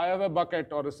model. I have a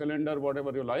bucket or a cylinder,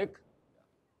 whatever you like.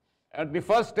 At the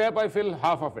first step, I fill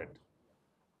half of it.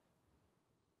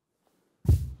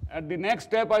 At the next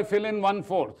step, I fill in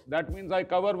 1/4. That means I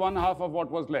cover 1/2 of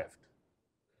what was left.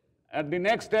 At the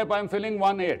next step, I'm filling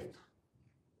 1/8.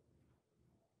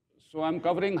 So I'm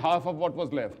covering half of what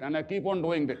was left, and I keep on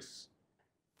doing this.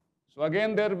 So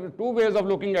again, there are 2 ways of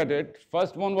looking at it.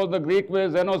 First one was the Greek way,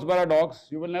 Zeno's paradox.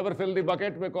 You will never fill the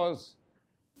bucket because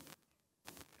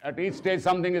at each stage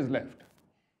something is left.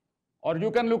 Or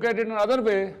you can look at it in another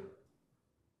way.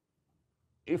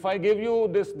 If I give you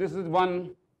this is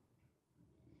 1,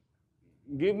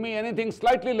 give me anything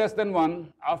slightly less than 1,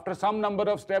 after some number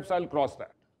of steps I'll cross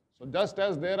that. So just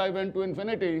as there I went to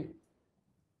infinity,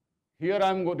 here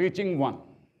I'm reaching 1.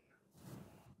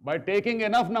 By taking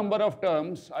enough number of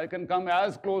terms, I can come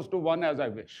as close to 1 as I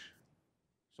wish.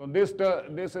 So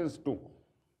this is 2.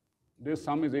 This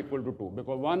sum is equal to 2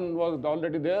 because 1 was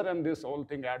already there and this whole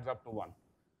thing adds up to 1.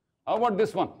 How about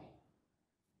this one?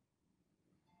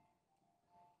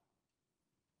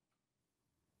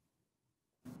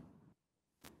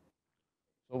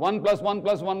 So 1 plus 1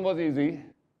 plus 1 was easy.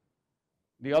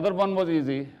 The other one was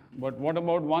easy. But what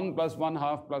about 1 plus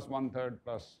 1/2 plus 1/3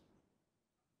 plus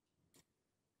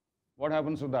What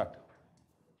happens to that?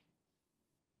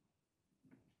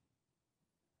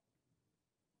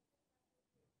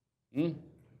 Hmm?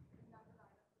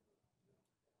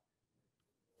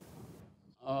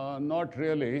 Not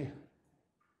really.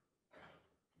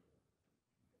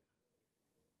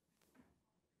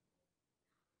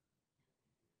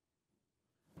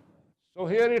 So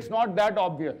here it's not that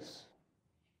obvious.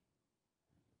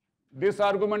 This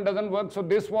argument doesn't work. So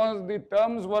the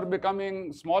terms were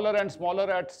becoming smaller and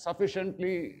smaller at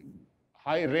sufficiently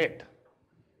high rate.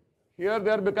 Here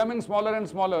they are becoming smaller and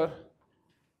smaller,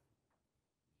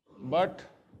 but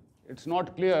it's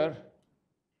not clear.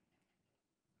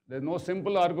 There's no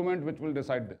simple argument which will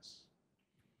decide this.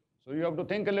 So you have to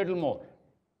think a little more.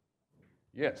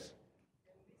 Yes.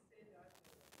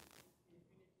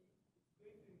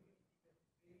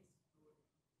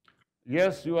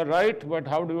 Yes, you are right, but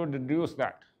how do you deduce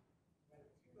that?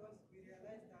 Because we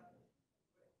realize that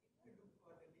if we look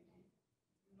for the limit, it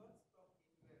will not stop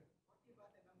anywhere. Whatever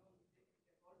the number we take, we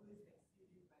can always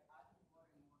exceed it by adding more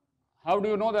and more. How do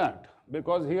you know that?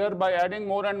 Because here by adding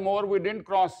more and more, we didn't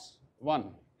cross 1.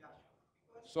 Yeah.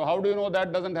 So how do you know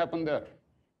that doesn't happen there?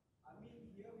 I mean,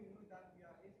 here we know that we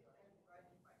are every time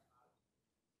dividing by half.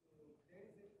 So there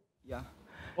is a Yeah.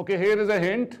 Okay, here is a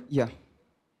hint. Yeah.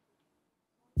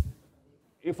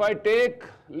 If I take,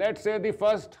 let's say, the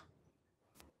first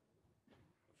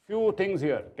few things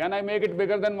here, can I make it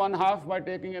bigger than 1/2 by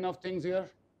taking enough things here?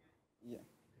 Yeah.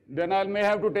 Then I may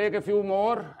have to take a few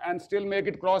more and still make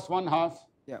it cross 1/2.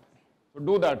 Yeah. So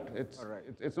do that. All right.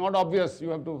 It's not obvious.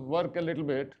 You have to work a little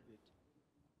bit.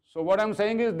 So what I'm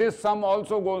saying is this sum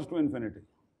also goes to infinity.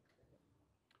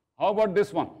 How about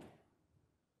this one?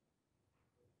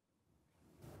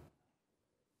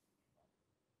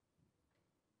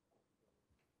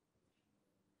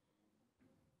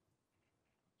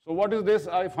 So what is this?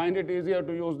 I find it easier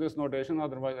to use this notation,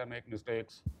 otherwise I make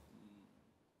mistakes.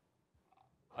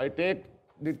 I take,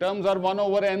 the terms are 1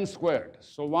 over n squared.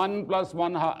 So 1 plus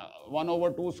 1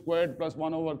 over 2 squared plus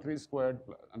 1 over 3 squared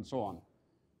and so on.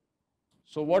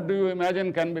 So what do you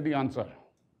imagine can be the answer?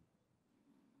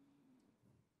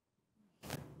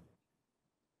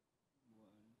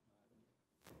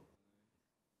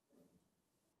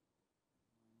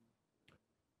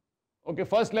 Okay,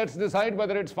 first let's decide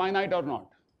whether it's finite or not.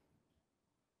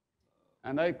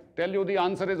 And I tell you the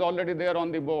answer is already there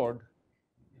on the board,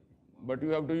 but you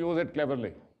have to use it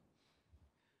cleverly.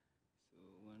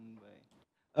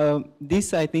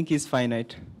 This I think is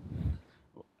finite.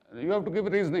 You have to give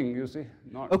reasoning, you see.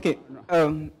 Not, Okay.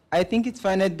 I think it's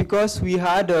finite because we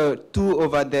had 2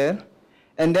 over there,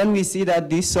 and then we see that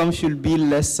this sum should be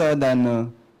lesser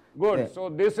than. Good. Yeah. So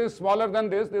this is smaller than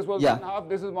this. This was Yeah. 1/2.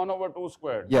 This is 1 over 2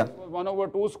 squared. Yeah. This was 1 over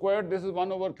 2 squared. This is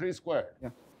 1 over 3 squared. Yeah.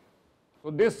 So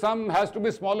this sum has to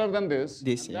be smaller than this.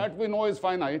 This, And yeah. that we know is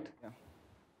finite. Yeah.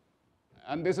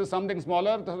 And this is something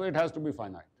smaller, so it has to be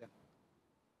finite. Yeah.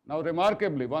 Now,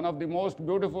 remarkably, one of the most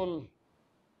beautiful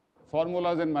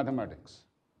formulas in mathematics.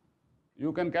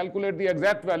 You can calculate the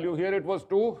exact value. Here it was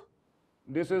 2.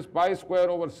 This is pi square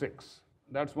over 6.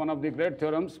 That's one of the great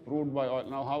theorems proved by all.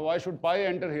 Now, why should pi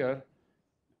enter here?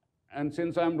 And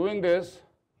since I am doing this,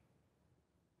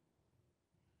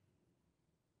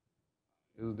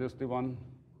 is this the one?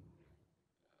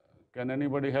 Can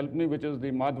anybody help me? Which is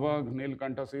the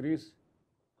Madhva-Neelkanta series?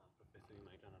 Professor, you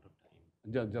might run out of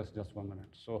time. Just 1 minute.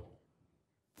 So,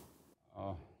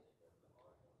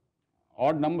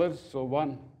 odd numbers, so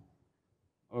 1.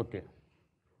 Okay.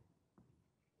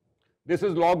 This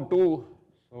is log 2.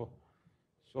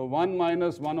 So 1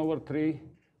 minus 1 over 3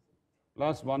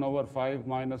 plus 1 over 5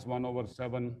 minus 1 over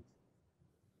 7.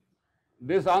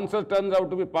 This answer turns out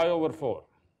to be pi over 4.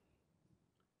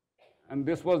 And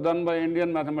this was done by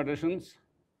Indian mathematicians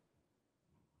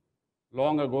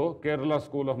long ago, Kerala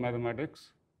School of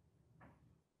Mathematics.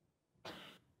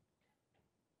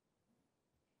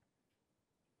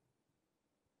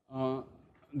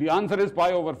 The answer is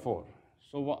pi over 4.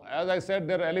 So as I said,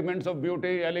 there are elements of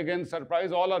beauty, elegance,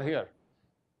 surprise, all are here.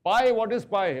 Pi, what is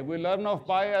pi? We learn of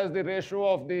pi as the ratio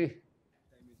of the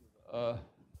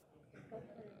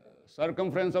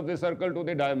circumference of the circle to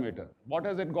the diameter. What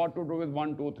has it got to do with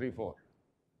 1, 2, 3, 4?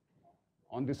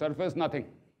 On the surface, nothing.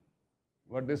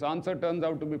 But this answer turns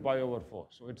out to be pi over 4.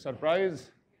 So it's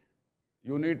surprise.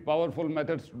 You need powerful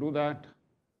methods to do that.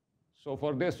 So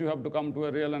for this, you have to come to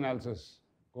a real analysis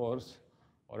course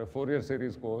or a Fourier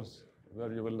series course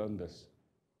where you will learn this.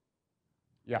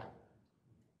 Yeah.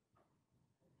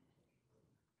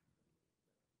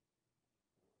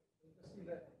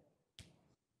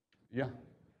 Yeah.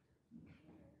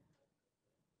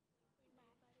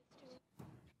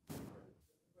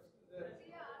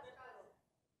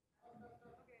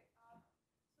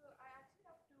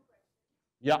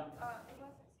 Yeah.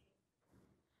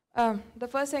 The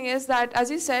first thing is that,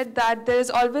 as you said, that there is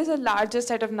always a larger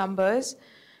set of numbers.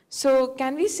 So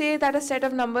can we say that a set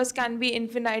of numbers can be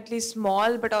infinitely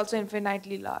small but also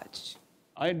infinitely large?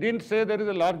 I didn't say there is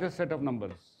a largest set of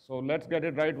numbers. So let's get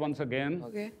it right once again.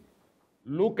 Okay.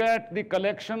 Look at the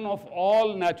collection of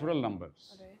all natural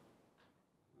numbers. Okay.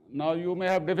 Now you may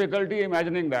have difficulty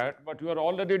imagining that, but you are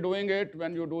already doing it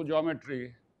when you do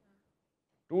geometry.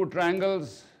 Two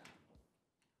triangles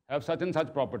have such and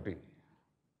such property.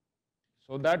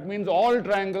 So that means all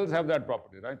triangles have that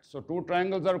property, right? So two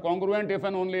triangles are congruent if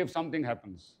and only if something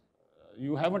happens.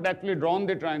 You haven't actually drawn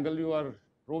the triangle, you are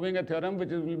proving a theorem which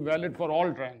is valid for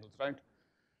all triangles, right?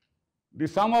 The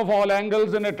sum of all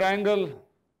angles in a triangle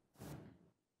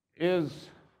is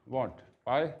what?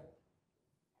 Pi?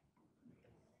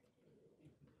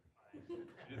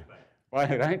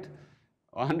 Pi, right?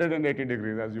 180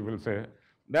 degrees, as you will say.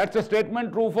 That's a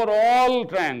statement true for all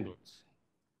triangles,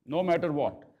 no matter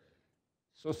what.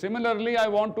 So similarly, I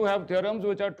want to have theorems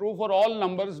which are true for all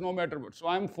numbers, no matter what. So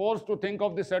I'm forced to think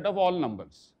of the set of all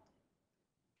numbers.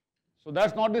 So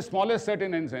that's not the smallest set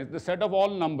in any sense, the set of all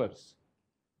numbers.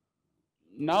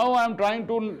 Now I'm trying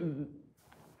to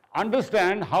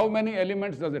understand how many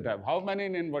elements does it have, how many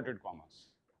in inverted commas.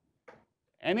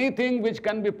 Anything which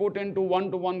can be put into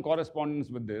one-to-one correspondence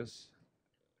with this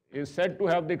is said to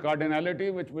have the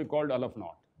cardinality which we called Aleph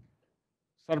naught.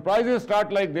 Surprises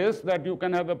start like this, that you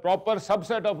can have a proper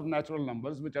subset of natural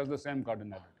numbers which has the same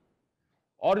cardinality.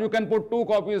 Or you can put 2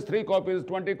 copies, 3 copies,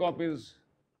 20 copies,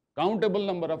 countable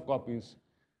number of copies.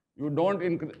 You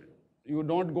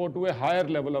don't go to a higher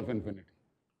level of infinity.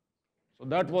 So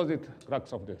that was the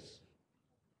crux of this.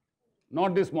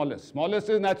 Not the smallest. Smallest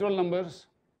is natural numbers.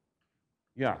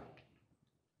 Yeah.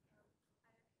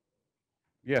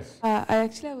 Yes. I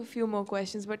actually have a few more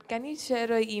questions, but can you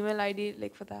share an email ID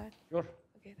for that? Sure.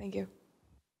 Okay, thank you.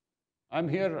 I'm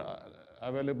here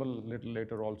available a little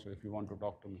later also if you want to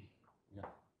talk to me. Yeah.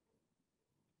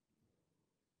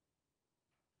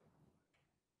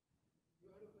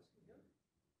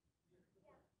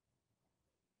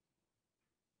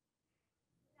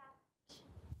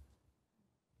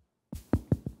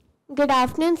 Good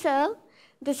afternoon, sir.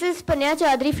 This is Punya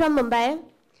Chaudhary from Mumbai.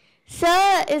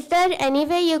 Sir, is there any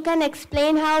way you can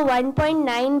explain how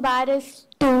 1.9 bar is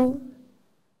 2?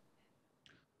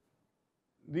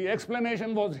 The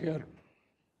explanation was here.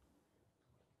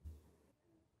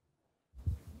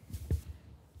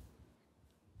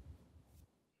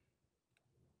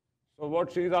 So what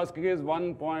she is asking is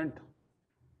 1 point.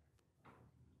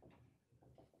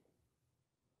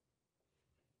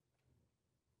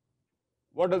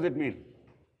 What does it mean?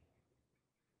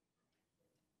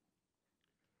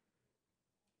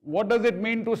 What does it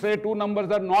mean to say two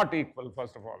numbers are not equal,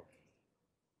 first of all?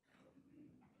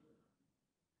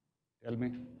 Tell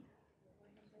me.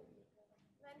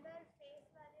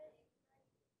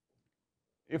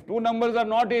 If two numbers are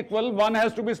not equal, one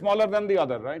has to be smaller than the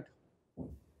other, right?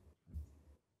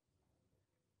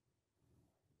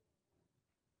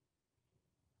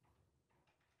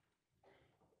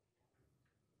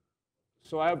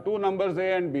 So I have two numbers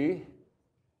A and B.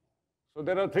 So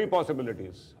there are three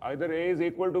possibilities. Either A is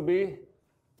equal to B,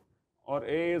 or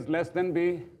A is less than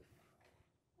B,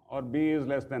 or B is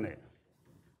less than A.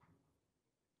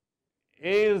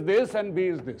 A is this and B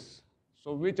is this.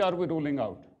 So which are we ruling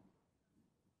out?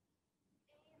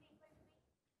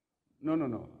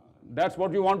 No. That's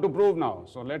what you want to prove now.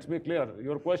 So let's be clear.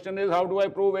 Your question is, how do I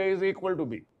prove A is equal to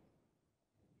B?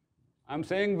 I'm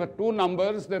saying with two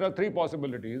numbers, there are three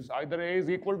possibilities. Either A is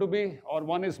equal to B, or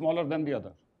one is smaller than the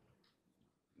other.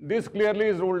 This clearly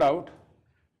is ruled out.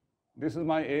 This is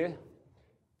my A,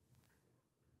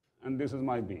 and this is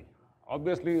my B.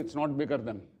 Obviously, it's not bigger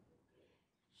than.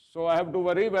 So I have to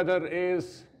worry whether A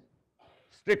is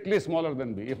strictly smaller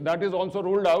than B. If that is also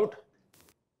ruled out,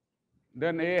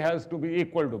 then A has to be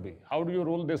equal to B. How do you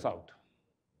rule this out?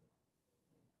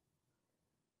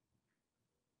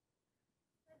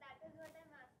 So that is what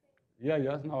I'm asking.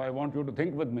 Yes, now I want you to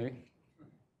think with me.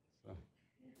 So,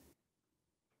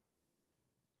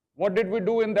 what did we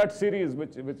do in that series,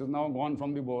 which is now gone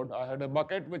from the board? I had a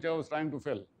bucket which I was trying to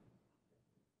fill.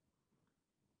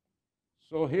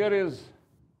 So here is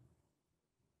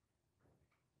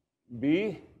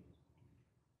B,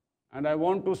 and I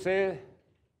want to say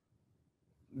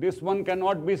this one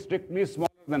cannot be strictly smaller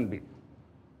than B.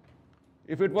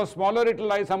 If it was smaller, it will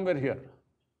lie somewhere here.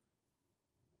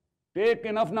 Take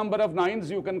enough number of 9s,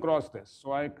 you can cross this.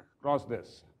 So I cross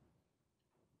this.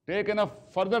 Take enough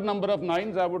further number of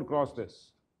 9s, I would cross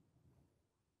this.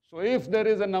 So if there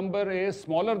is a number A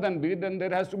smaller than B, then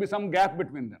there has to be some gap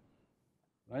between them,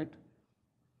 right?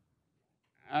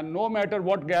 and no matter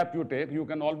what gap you take, you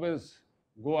can always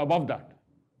go above that.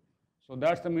 So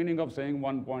that's the meaning of saying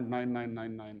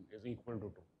 1.9999 is equal to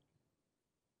 2.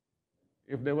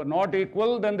 If they were not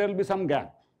equal, then there will be some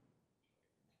gap.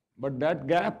 But that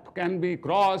gap can be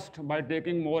crossed by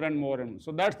taking more and more.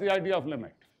 So that's the idea of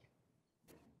limit.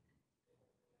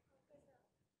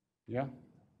 Yeah?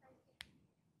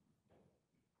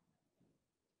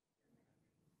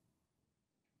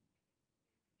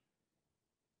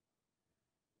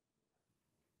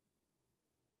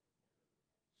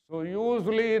 So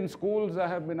usually in schools, I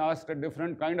have been asked a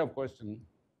different kind of question.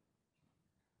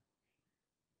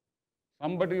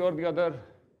 Somebody or the other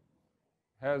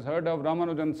has heard of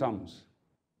Ramanujan sums.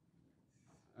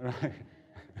 Right?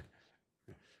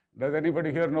 Does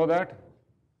anybody here know that?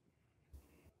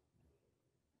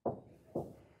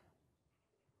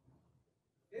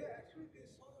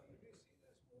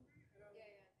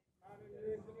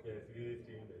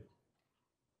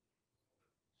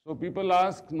 So people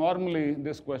ask normally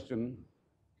this question,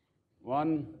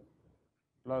 1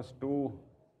 plus 2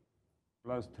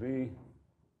 plus 3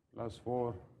 plus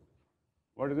 4.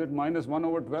 What is it, minus 1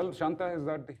 over 12? Shanta, is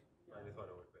that the? Minus 1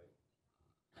 over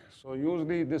 12. So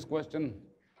usually this question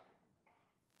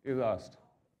is asked.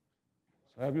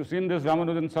 So have you seen this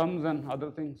Ramanujan sums and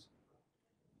other things?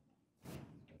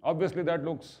 Obviously that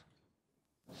looks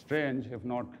strange, if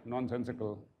not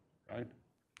nonsensical, right?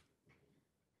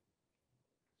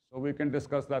 So we can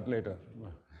discuss that later.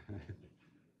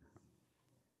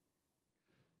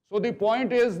 So the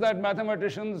point is that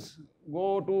mathematicians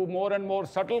go to more and more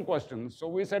subtle questions. So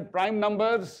we said prime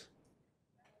numbers,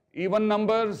 even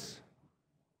numbers,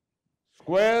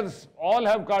 squares, all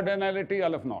have cardinality,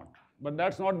 aleph naught. But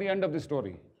that's not the end of the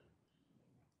story.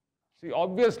 See,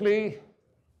 obviously,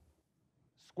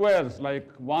 squares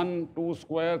like 1, 2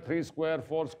 square, 3 square,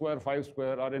 4 square, 5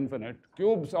 square are infinite.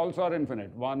 Cubes also are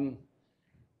infinite. 1,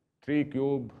 3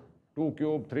 cube, 2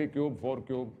 cube, 3 cube, 4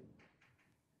 cube.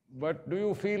 But do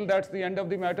you feel that's the end of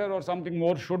the matter, or something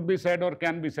more should be said or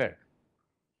can be said?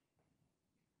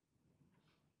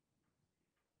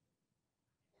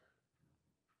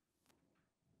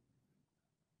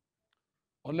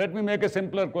 Or let me make a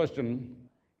simpler question.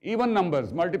 Even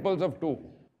numbers, multiples of 2.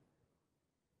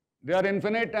 They are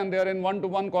infinite and they are in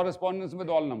one-to-one correspondence with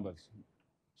all numbers.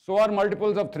 So are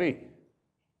multiples of 3.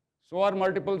 So are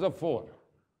multiples of 4.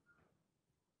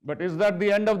 But is that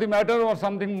the end of the matter, or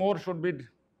something more should be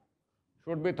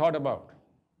thought about?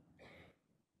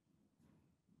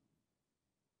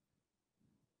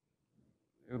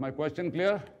 Is my question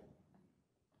clear?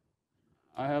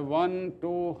 I have 1,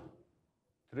 2,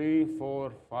 3,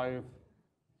 4, 5,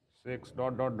 6,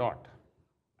 dot, dot, dot.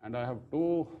 And I have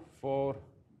 2, 4,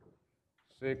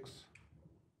 6,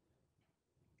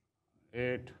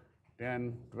 8,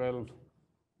 10, 12,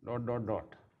 dot, dot, dot.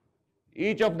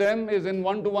 Each of them is in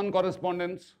one-to-one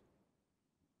correspondence.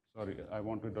 Sorry, I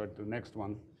want to do it to the next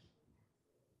one.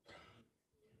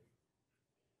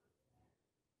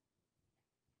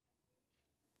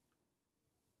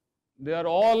 They are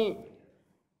all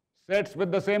sets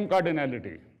with the same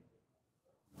cardinality.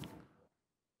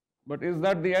 But is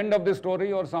that the end of the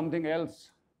story, or something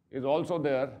else is also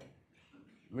there,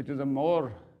 which is a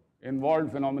more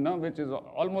involved phenomena, which is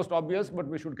almost obvious, but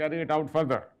we should carry it out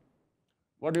further?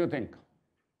 What do you think?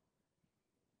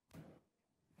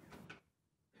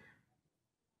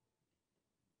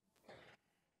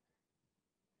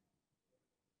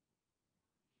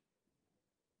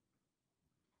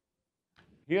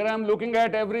 Here I am looking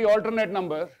at every alternate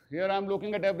number. Here I am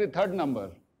looking at every third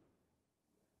number.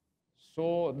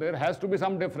 So there has to be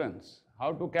some difference.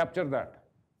 How to capture that?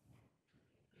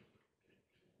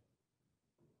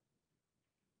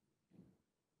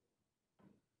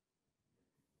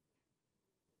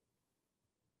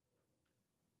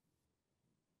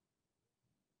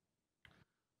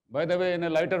 By the way, in a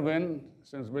lighter vein,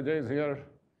 since Vijay is here,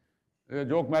 a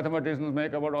joke mathematicians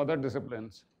make about other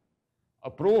disciplines. A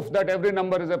proof that every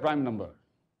number is a prime number.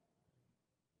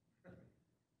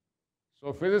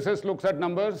 So physicist looks at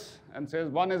numbers and says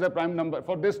 1 is a prime number.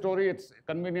 For this story, it's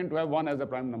convenient to have 1 as a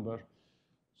prime number.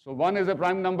 So 1 is a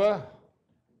prime number,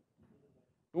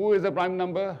 2 is a prime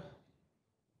number,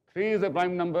 3 is a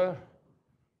prime number,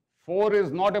 4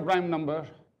 is not a prime number,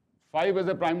 5 is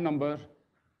a prime number,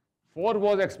 4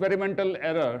 was experimental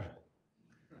error,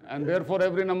 and therefore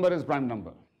every number is prime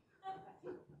number.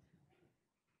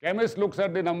 Chemist looks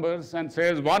at the numbers and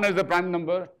says 1 is a prime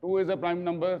number, 2 is a prime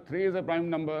number, 3 is a prime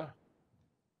number,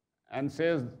 and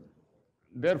says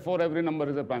therefore every number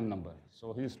is a prime number.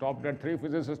 So he stopped at 3,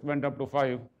 physicists went up to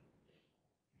 5.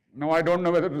 Now I don't know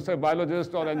whether to say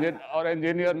biologist or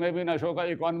engineer, maybe in Ashoka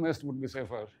economist would be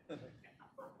safer.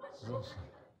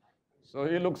 So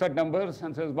he looks at numbers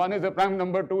and says 1 is a prime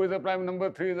number, 2 is a prime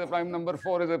number, 3 is a prime number,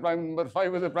 4 is a prime number,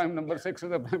 5 is a prime number, 6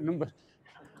 is a prime number.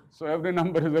 So every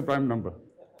number is a prime number.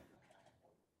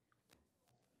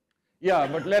 Yeah,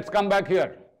 but let's come back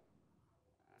here.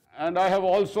 And I have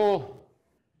also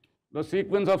the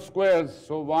sequence of squares.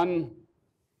 So 1,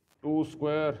 2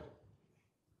 square,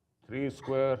 3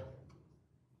 square,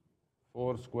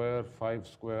 4 square, 5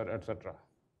 square, etc.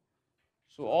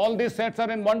 So all these sets are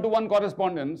in one-to-one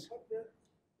correspondence.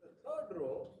 The third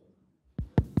row,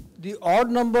 the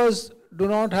odd numbers do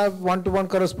not have one-to-one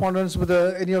correspondence with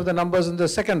any of the numbers in the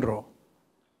second row.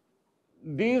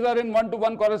 These are in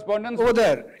one-to-one correspondence. Over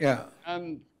there, yeah.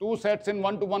 And two sets in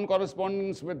one-to-one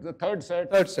correspondence with the third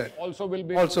set. Third set. Also will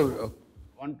be. Also.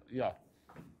 One, yeah.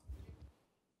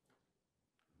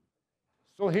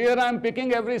 So here I am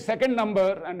picking every second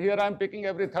number and here I am picking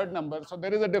every third number. So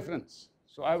there is a difference.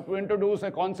 So I have to introduce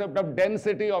a concept of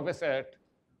density of a set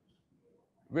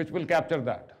which will capture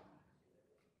that.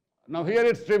 Now here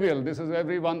it's trivial. This is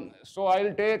every one. So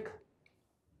I'll take,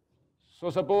 so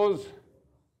suppose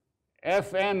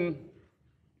Fn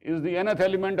is the nth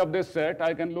element of this set.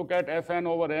 I can look at Fn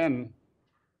over n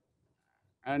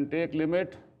and take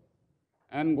limit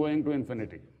n going to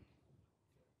infinity.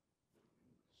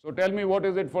 So tell me what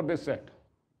is it for this set?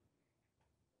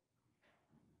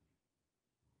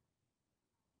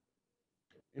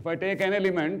 If I take n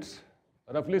elements,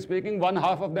 roughly speaking,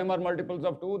 1/2 of them are multiples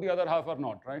of 2, the other half are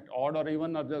not, right? Odd or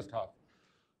even or just half.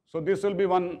 So this will be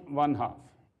 1/2.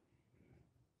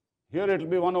 Here it will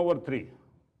be 1/3.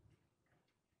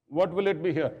 What will it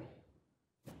be here?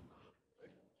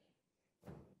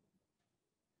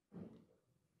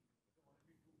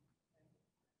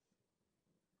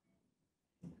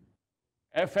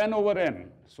 Fn over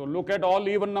n. So look at all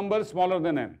even numbers smaller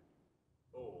than n.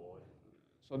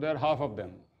 So there are half of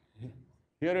them.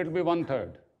 Here it will be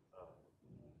 1/3.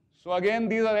 So again,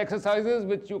 these are exercises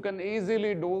which you can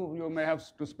easily do. You may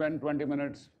have to spend 20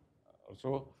 minutes or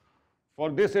so. For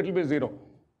this, it will be 0.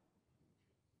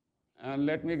 And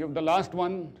let me give the last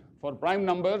one. For prime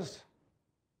numbers,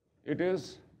 it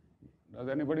is, does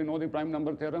anybody know the prime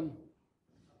number theorem?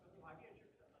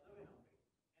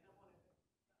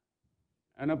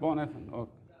 N upon Fn.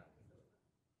 Okay.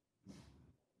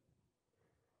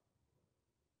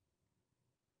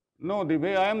 No, the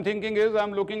way I am thinking is I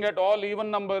am looking at all even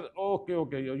numbers.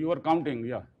 Okay, you are counting,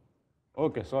 yeah.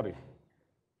 Okay, sorry.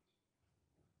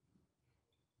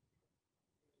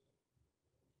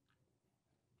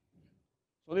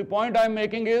 So the point I am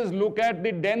making is look at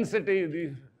the density,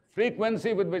 the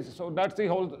frequency with which, so that's the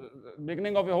whole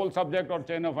beginning of a whole subject or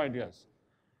chain of ideas.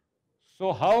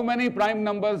 So how many prime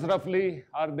numbers roughly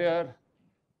are there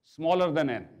smaller than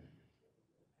n?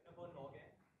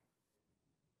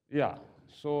 Yeah,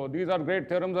 so these are great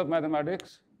theorems of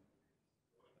mathematics.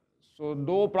 So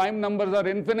though prime numbers are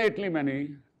infinitely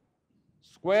many,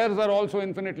 squares are also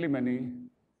infinitely many,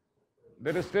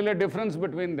 there is still a difference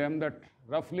between them that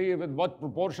roughly with what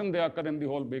proportion they occur in the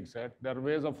whole big set. There are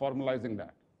ways of formalizing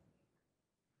that.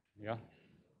 Yeah.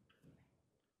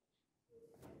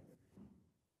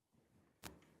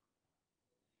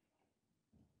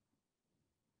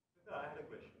 I had a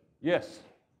question. Yes.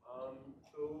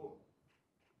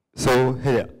 So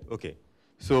here, okay.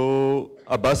 So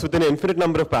a bus with an infinite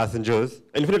number of passengers,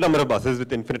 infinite number of buses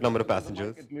with infinite number of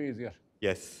passengers. It will be easier.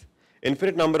 Yes.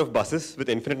 Infinite number of buses with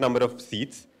infinite number of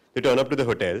seats. They turn up to the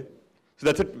hotel. So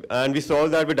that's it. And we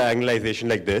solve that with diagonalization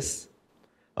like this,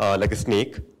 like a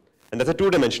snake. And that's a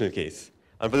two-dimensional case.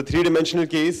 And for the three-dimensional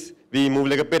case, we move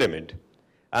like a pyramid.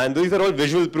 And these are all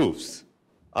visual proofs.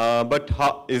 But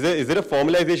how, is there a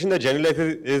formalization that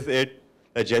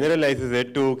generalizes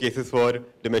it to cases for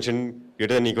dimension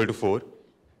greater than or equal to 4?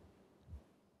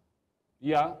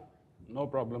 Yeah, no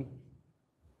problem.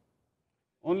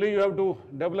 Only you have to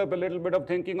develop a little bit of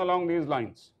thinking along these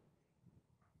lines.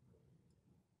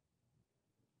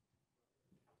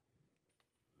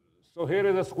 So here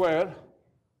is a square.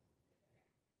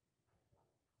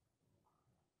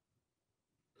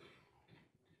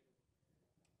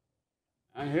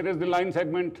 And here is the line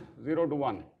segment 0 to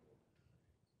 1.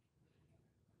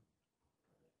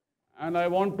 And I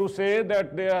want to say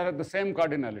that they are the same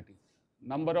cardinality.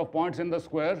 Number of points in the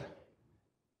square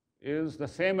is the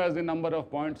same as the number of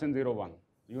points in 0, 1.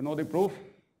 You know the proof?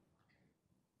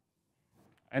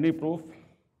 Any proof?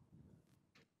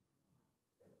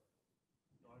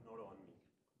 Not on me.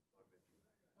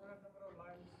 Number of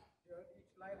lines here,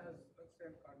 each line has the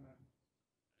same cardinal.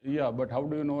 Yeah, but how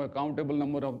do you know a countable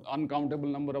number of, uncountable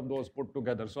number of those put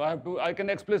together? So I can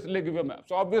explicitly give you a map.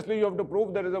 So obviously you have to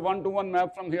prove there is a one-to-one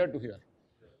map from here to here.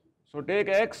 So take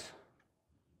x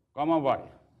comma y.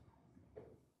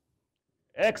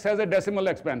 X has a decimal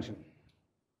expansion.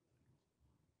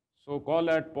 So call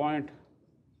at point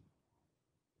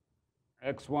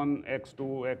x1,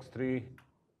 x2, x3,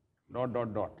 dot,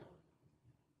 dot, dot.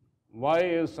 Y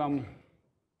is some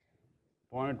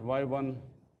point y1,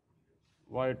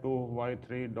 y2,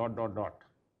 y3, dot, dot, dot.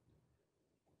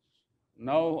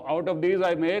 Now, out of these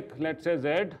I make, let's say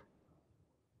z,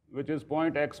 which is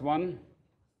point x1,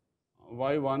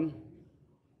 y1,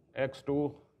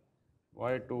 x2,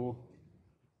 y2,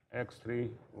 x3,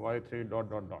 y3, dot,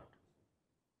 dot, dot.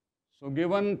 So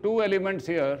given two elements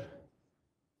here,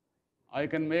 I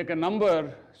can make a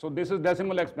number. So this is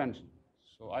decimal expansion.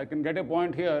 So I can get a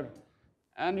point here,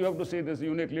 and you have to see this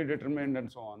uniquely determined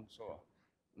and so on. So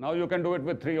now you can do it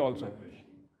with 3 also.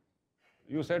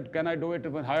 You said, can I do it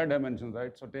with higher dimensions,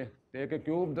 right? So take a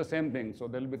cube, the same thing. So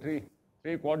there will be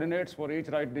three coordinates for each,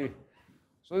 right?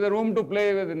 So there's room to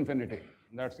play with infinity.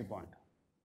 That's the point.